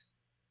night.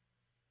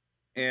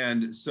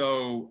 And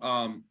so,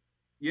 I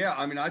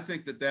mean, I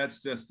think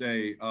that's just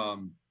a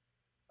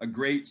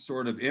great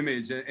sort of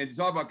image. And to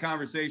talk about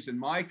conversation,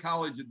 my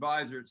college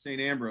advisor at St.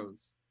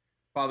 Ambrose,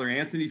 Father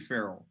Anthony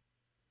Farrell,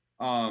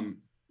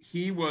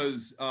 he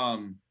was,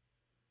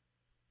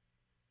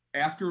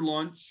 after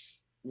lunch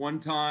one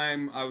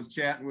time, I was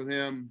chatting with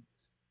him,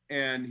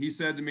 and he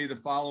said to me the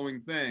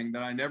following thing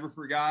that I never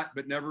forgot,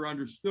 but never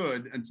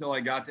understood until I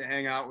got to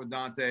hang out with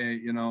Dante,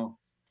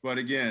 But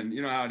again,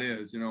 you know how it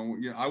is,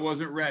 I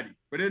wasn't ready.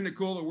 But isn't it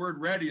cool? The word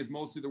ready is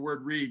mostly the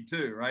word read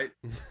too, right?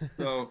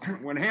 So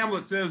when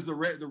Hamlet says the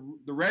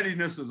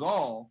readiness is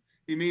all,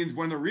 he means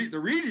when the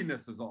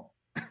readiness is all,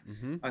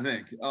 I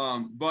think.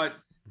 But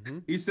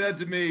he said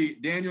to me,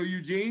 Daniel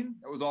Eugene,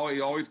 that was all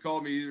he always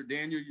called me, either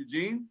Daniel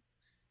Eugene.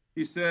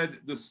 He said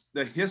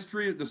the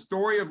history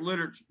of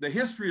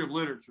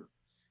literature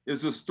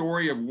is the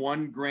story of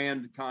one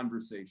grand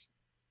conversation.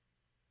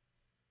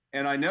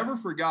 And I never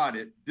forgot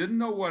it, didn't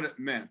know what it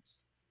meant.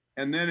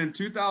 And then in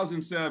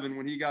 2007,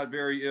 when he got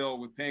very ill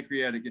with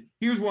pancreatic,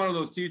 he was one of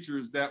those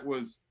teachers that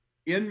was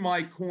in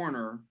my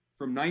corner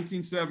from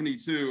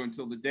 1972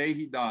 until the day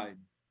he died.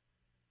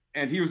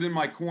 And he was in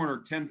my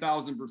corner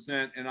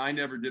 10,000%, and I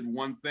never did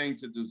one thing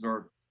to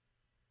deserve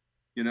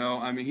it.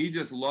 I mean, he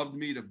just loved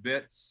me to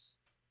bits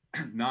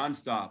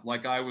nonstop,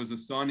 like I was a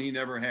son he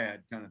never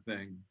had, kind of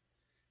thing.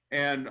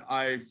 And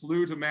I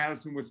flew to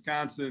Madison,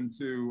 Wisconsin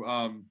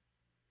to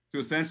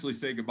essentially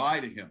say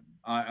goodbye to him.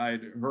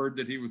 I'd heard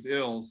that he was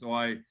ill, so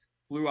I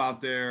flew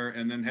out there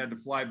and then had to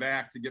fly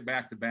back to get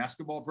back to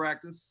basketball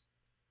practice.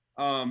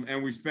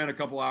 And we spent a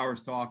couple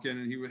hours talking,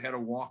 and he had a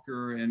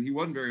walker, and he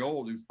wasn't very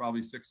old. He was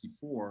probably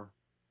 64.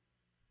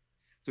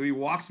 So he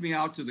walks me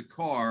out to the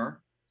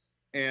car,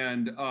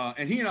 and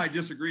he and I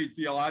disagreed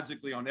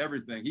theologically on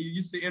everything. He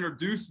used to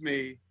introduce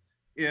me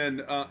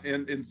in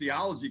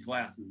theology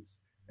classes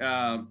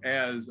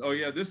as, oh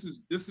yeah, this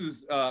is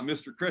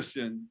Mr.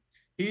 Christian.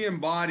 He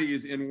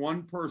embodies in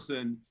one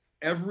person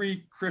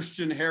every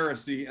Christian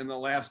heresy in the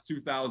last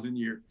 2,000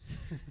 years.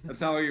 That's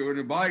how he would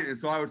invite it. And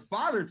so I was,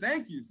 Father,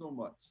 thank you so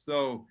much.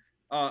 So,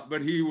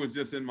 but he was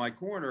just in my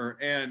corner,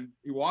 and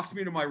he walks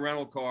me to my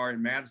rental car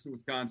in Madison,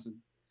 Wisconsin,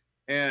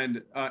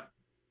 and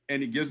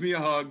he gives me a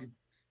hug,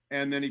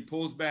 and then he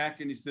pulls back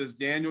and he says,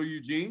 Daniel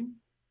Eugene,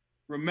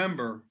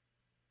 remember,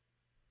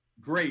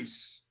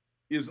 grace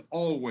is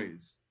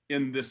always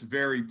in this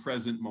very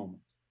present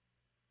moment.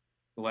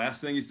 The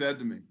last thing he said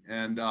to me.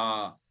 And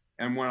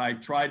when I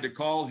tried to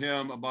call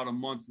him about a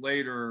month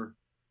later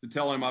to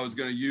tell him I was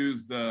going to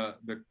use the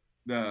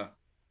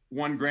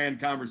one grand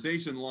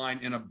conversation line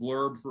in a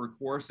blurb for a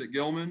course at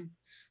Gilman,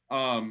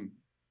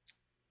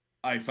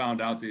 I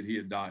found out that he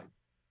had died.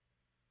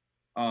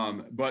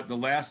 But the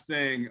last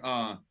thing,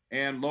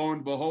 and lo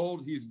and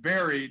behold, he's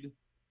buried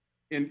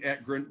in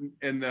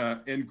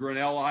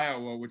Grinnell,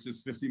 Iowa, which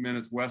is 50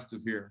 minutes west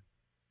of here.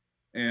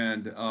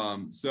 And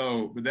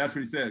but that's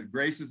what he said.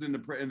 Grace is in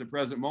the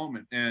present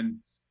moment, and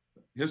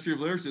history of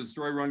literature is a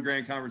story run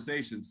grand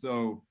conversation.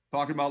 So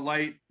talking about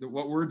light,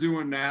 what we're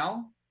doing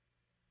now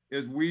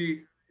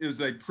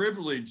is a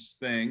privileged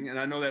thing. And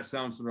I know that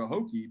sounds sort of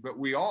hokey, but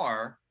we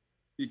are,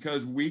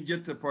 because we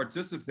get to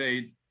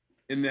participate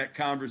in that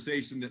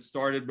conversation that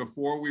started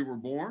before we were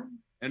born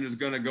and is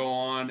going to go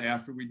on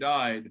after we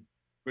died.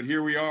 But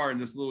here we are in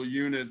this little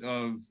unit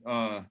of,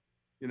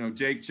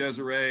 Jake,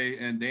 Cesare,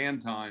 and Dan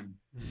time.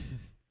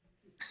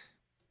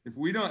 If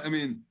we don't, I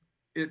mean,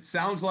 it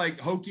sounds like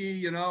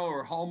hokey,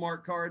 or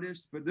Hallmark cardish,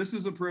 but this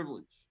is a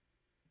privilege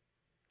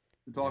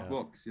to talk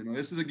books.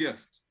 This is a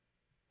gift.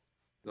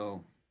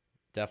 So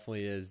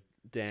definitely is,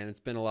 Dan. It's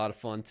been a lot of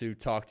fun to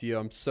talk to you.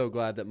 I'm so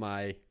glad that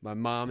my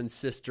mom and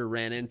sister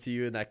ran into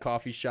you in that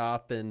coffee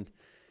shop, and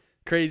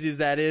crazy as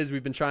that is,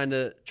 we've been trying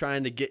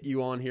to get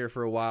you on here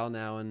for a while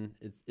now, and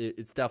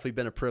it's definitely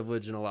been a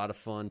privilege and a lot of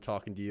fun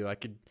talking to you. I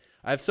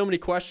have so many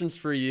questions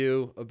for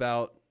you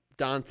about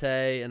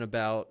Dante and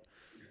about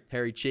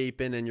Harry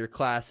Chapin and your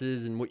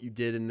classes and what you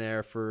did in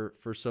there for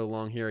so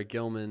long here at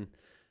Gilman.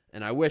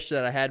 And I wish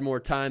that I had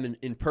more time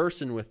in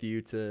person with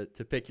you to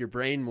pick your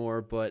brain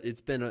more, but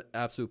it's been an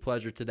absolute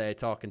pleasure today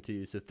talking to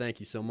you. So thank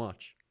you so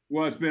much.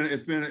 Well, it's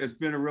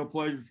been a real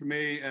pleasure for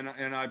me, and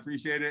I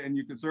appreciate it. And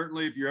you can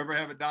certainly, if you ever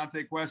have a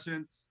Dante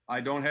question, I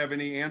don't have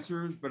any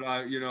answers, but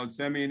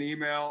send me an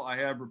email. I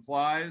have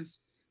replies.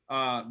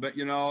 But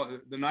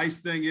the nice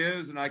thing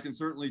is, and I can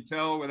certainly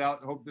tell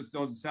hope this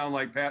don't sound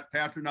like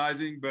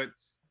patronizing, but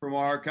from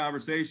our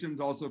conversations,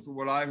 also from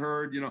what I've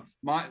heard,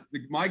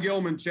 my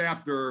Gilman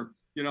chapter,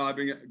 I've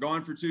been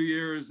gone for 2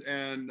 years,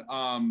 and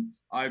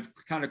I've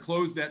kind of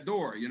closed that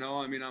door.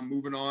 I'm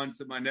moving on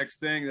to my next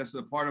thing. That's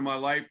a part of my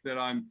life that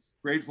I'm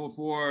grateful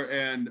for,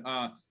 and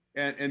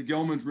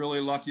Gilman's really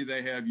lucky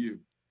they have you,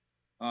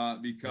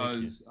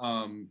 because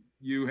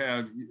you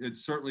have. It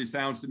certainly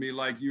sounds to me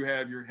like you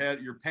have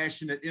your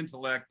passionate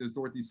intellect, as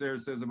Dorothy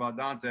Sayers says about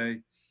Dante,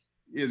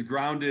 is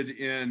grounded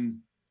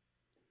in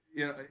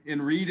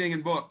reading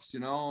and books,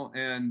 and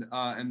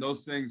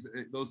those things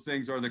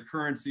are the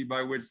currency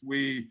by which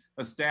we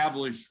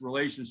establish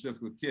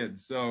relationships with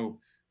kids. So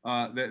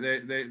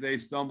they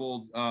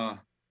stumbled,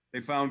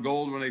 they found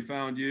gold when they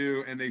found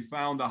you, and they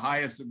found the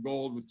highest of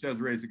gold with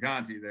Cesare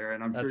Ciccanti there.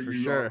 And I'm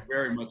sure are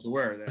very much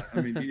aware of that.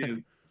 I mean, he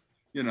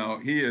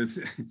is,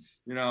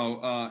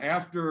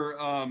 after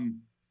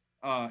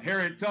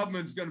Harriet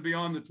Tubman's going to be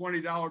on the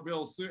 $20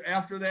 bill.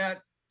 After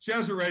that,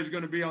 Cesare is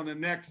going to be on the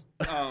next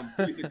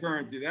piece of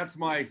currency. That's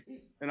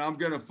and I'm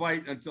going to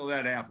fight until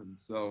that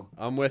happens. So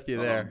I'm with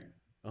you there,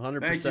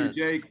 100%. Thank you,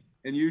 Jake,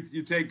 and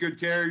you take good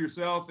care of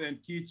yourself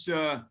and keep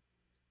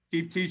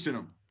teaching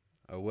them.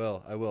 I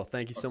will.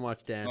 Thank you so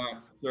much, Dan.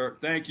 Sir.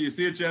 Thank you.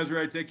 See you,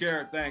 Cesare. Take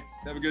care. Thanks.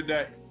 Have a good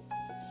day.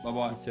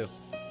 Bye-bye. You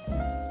too.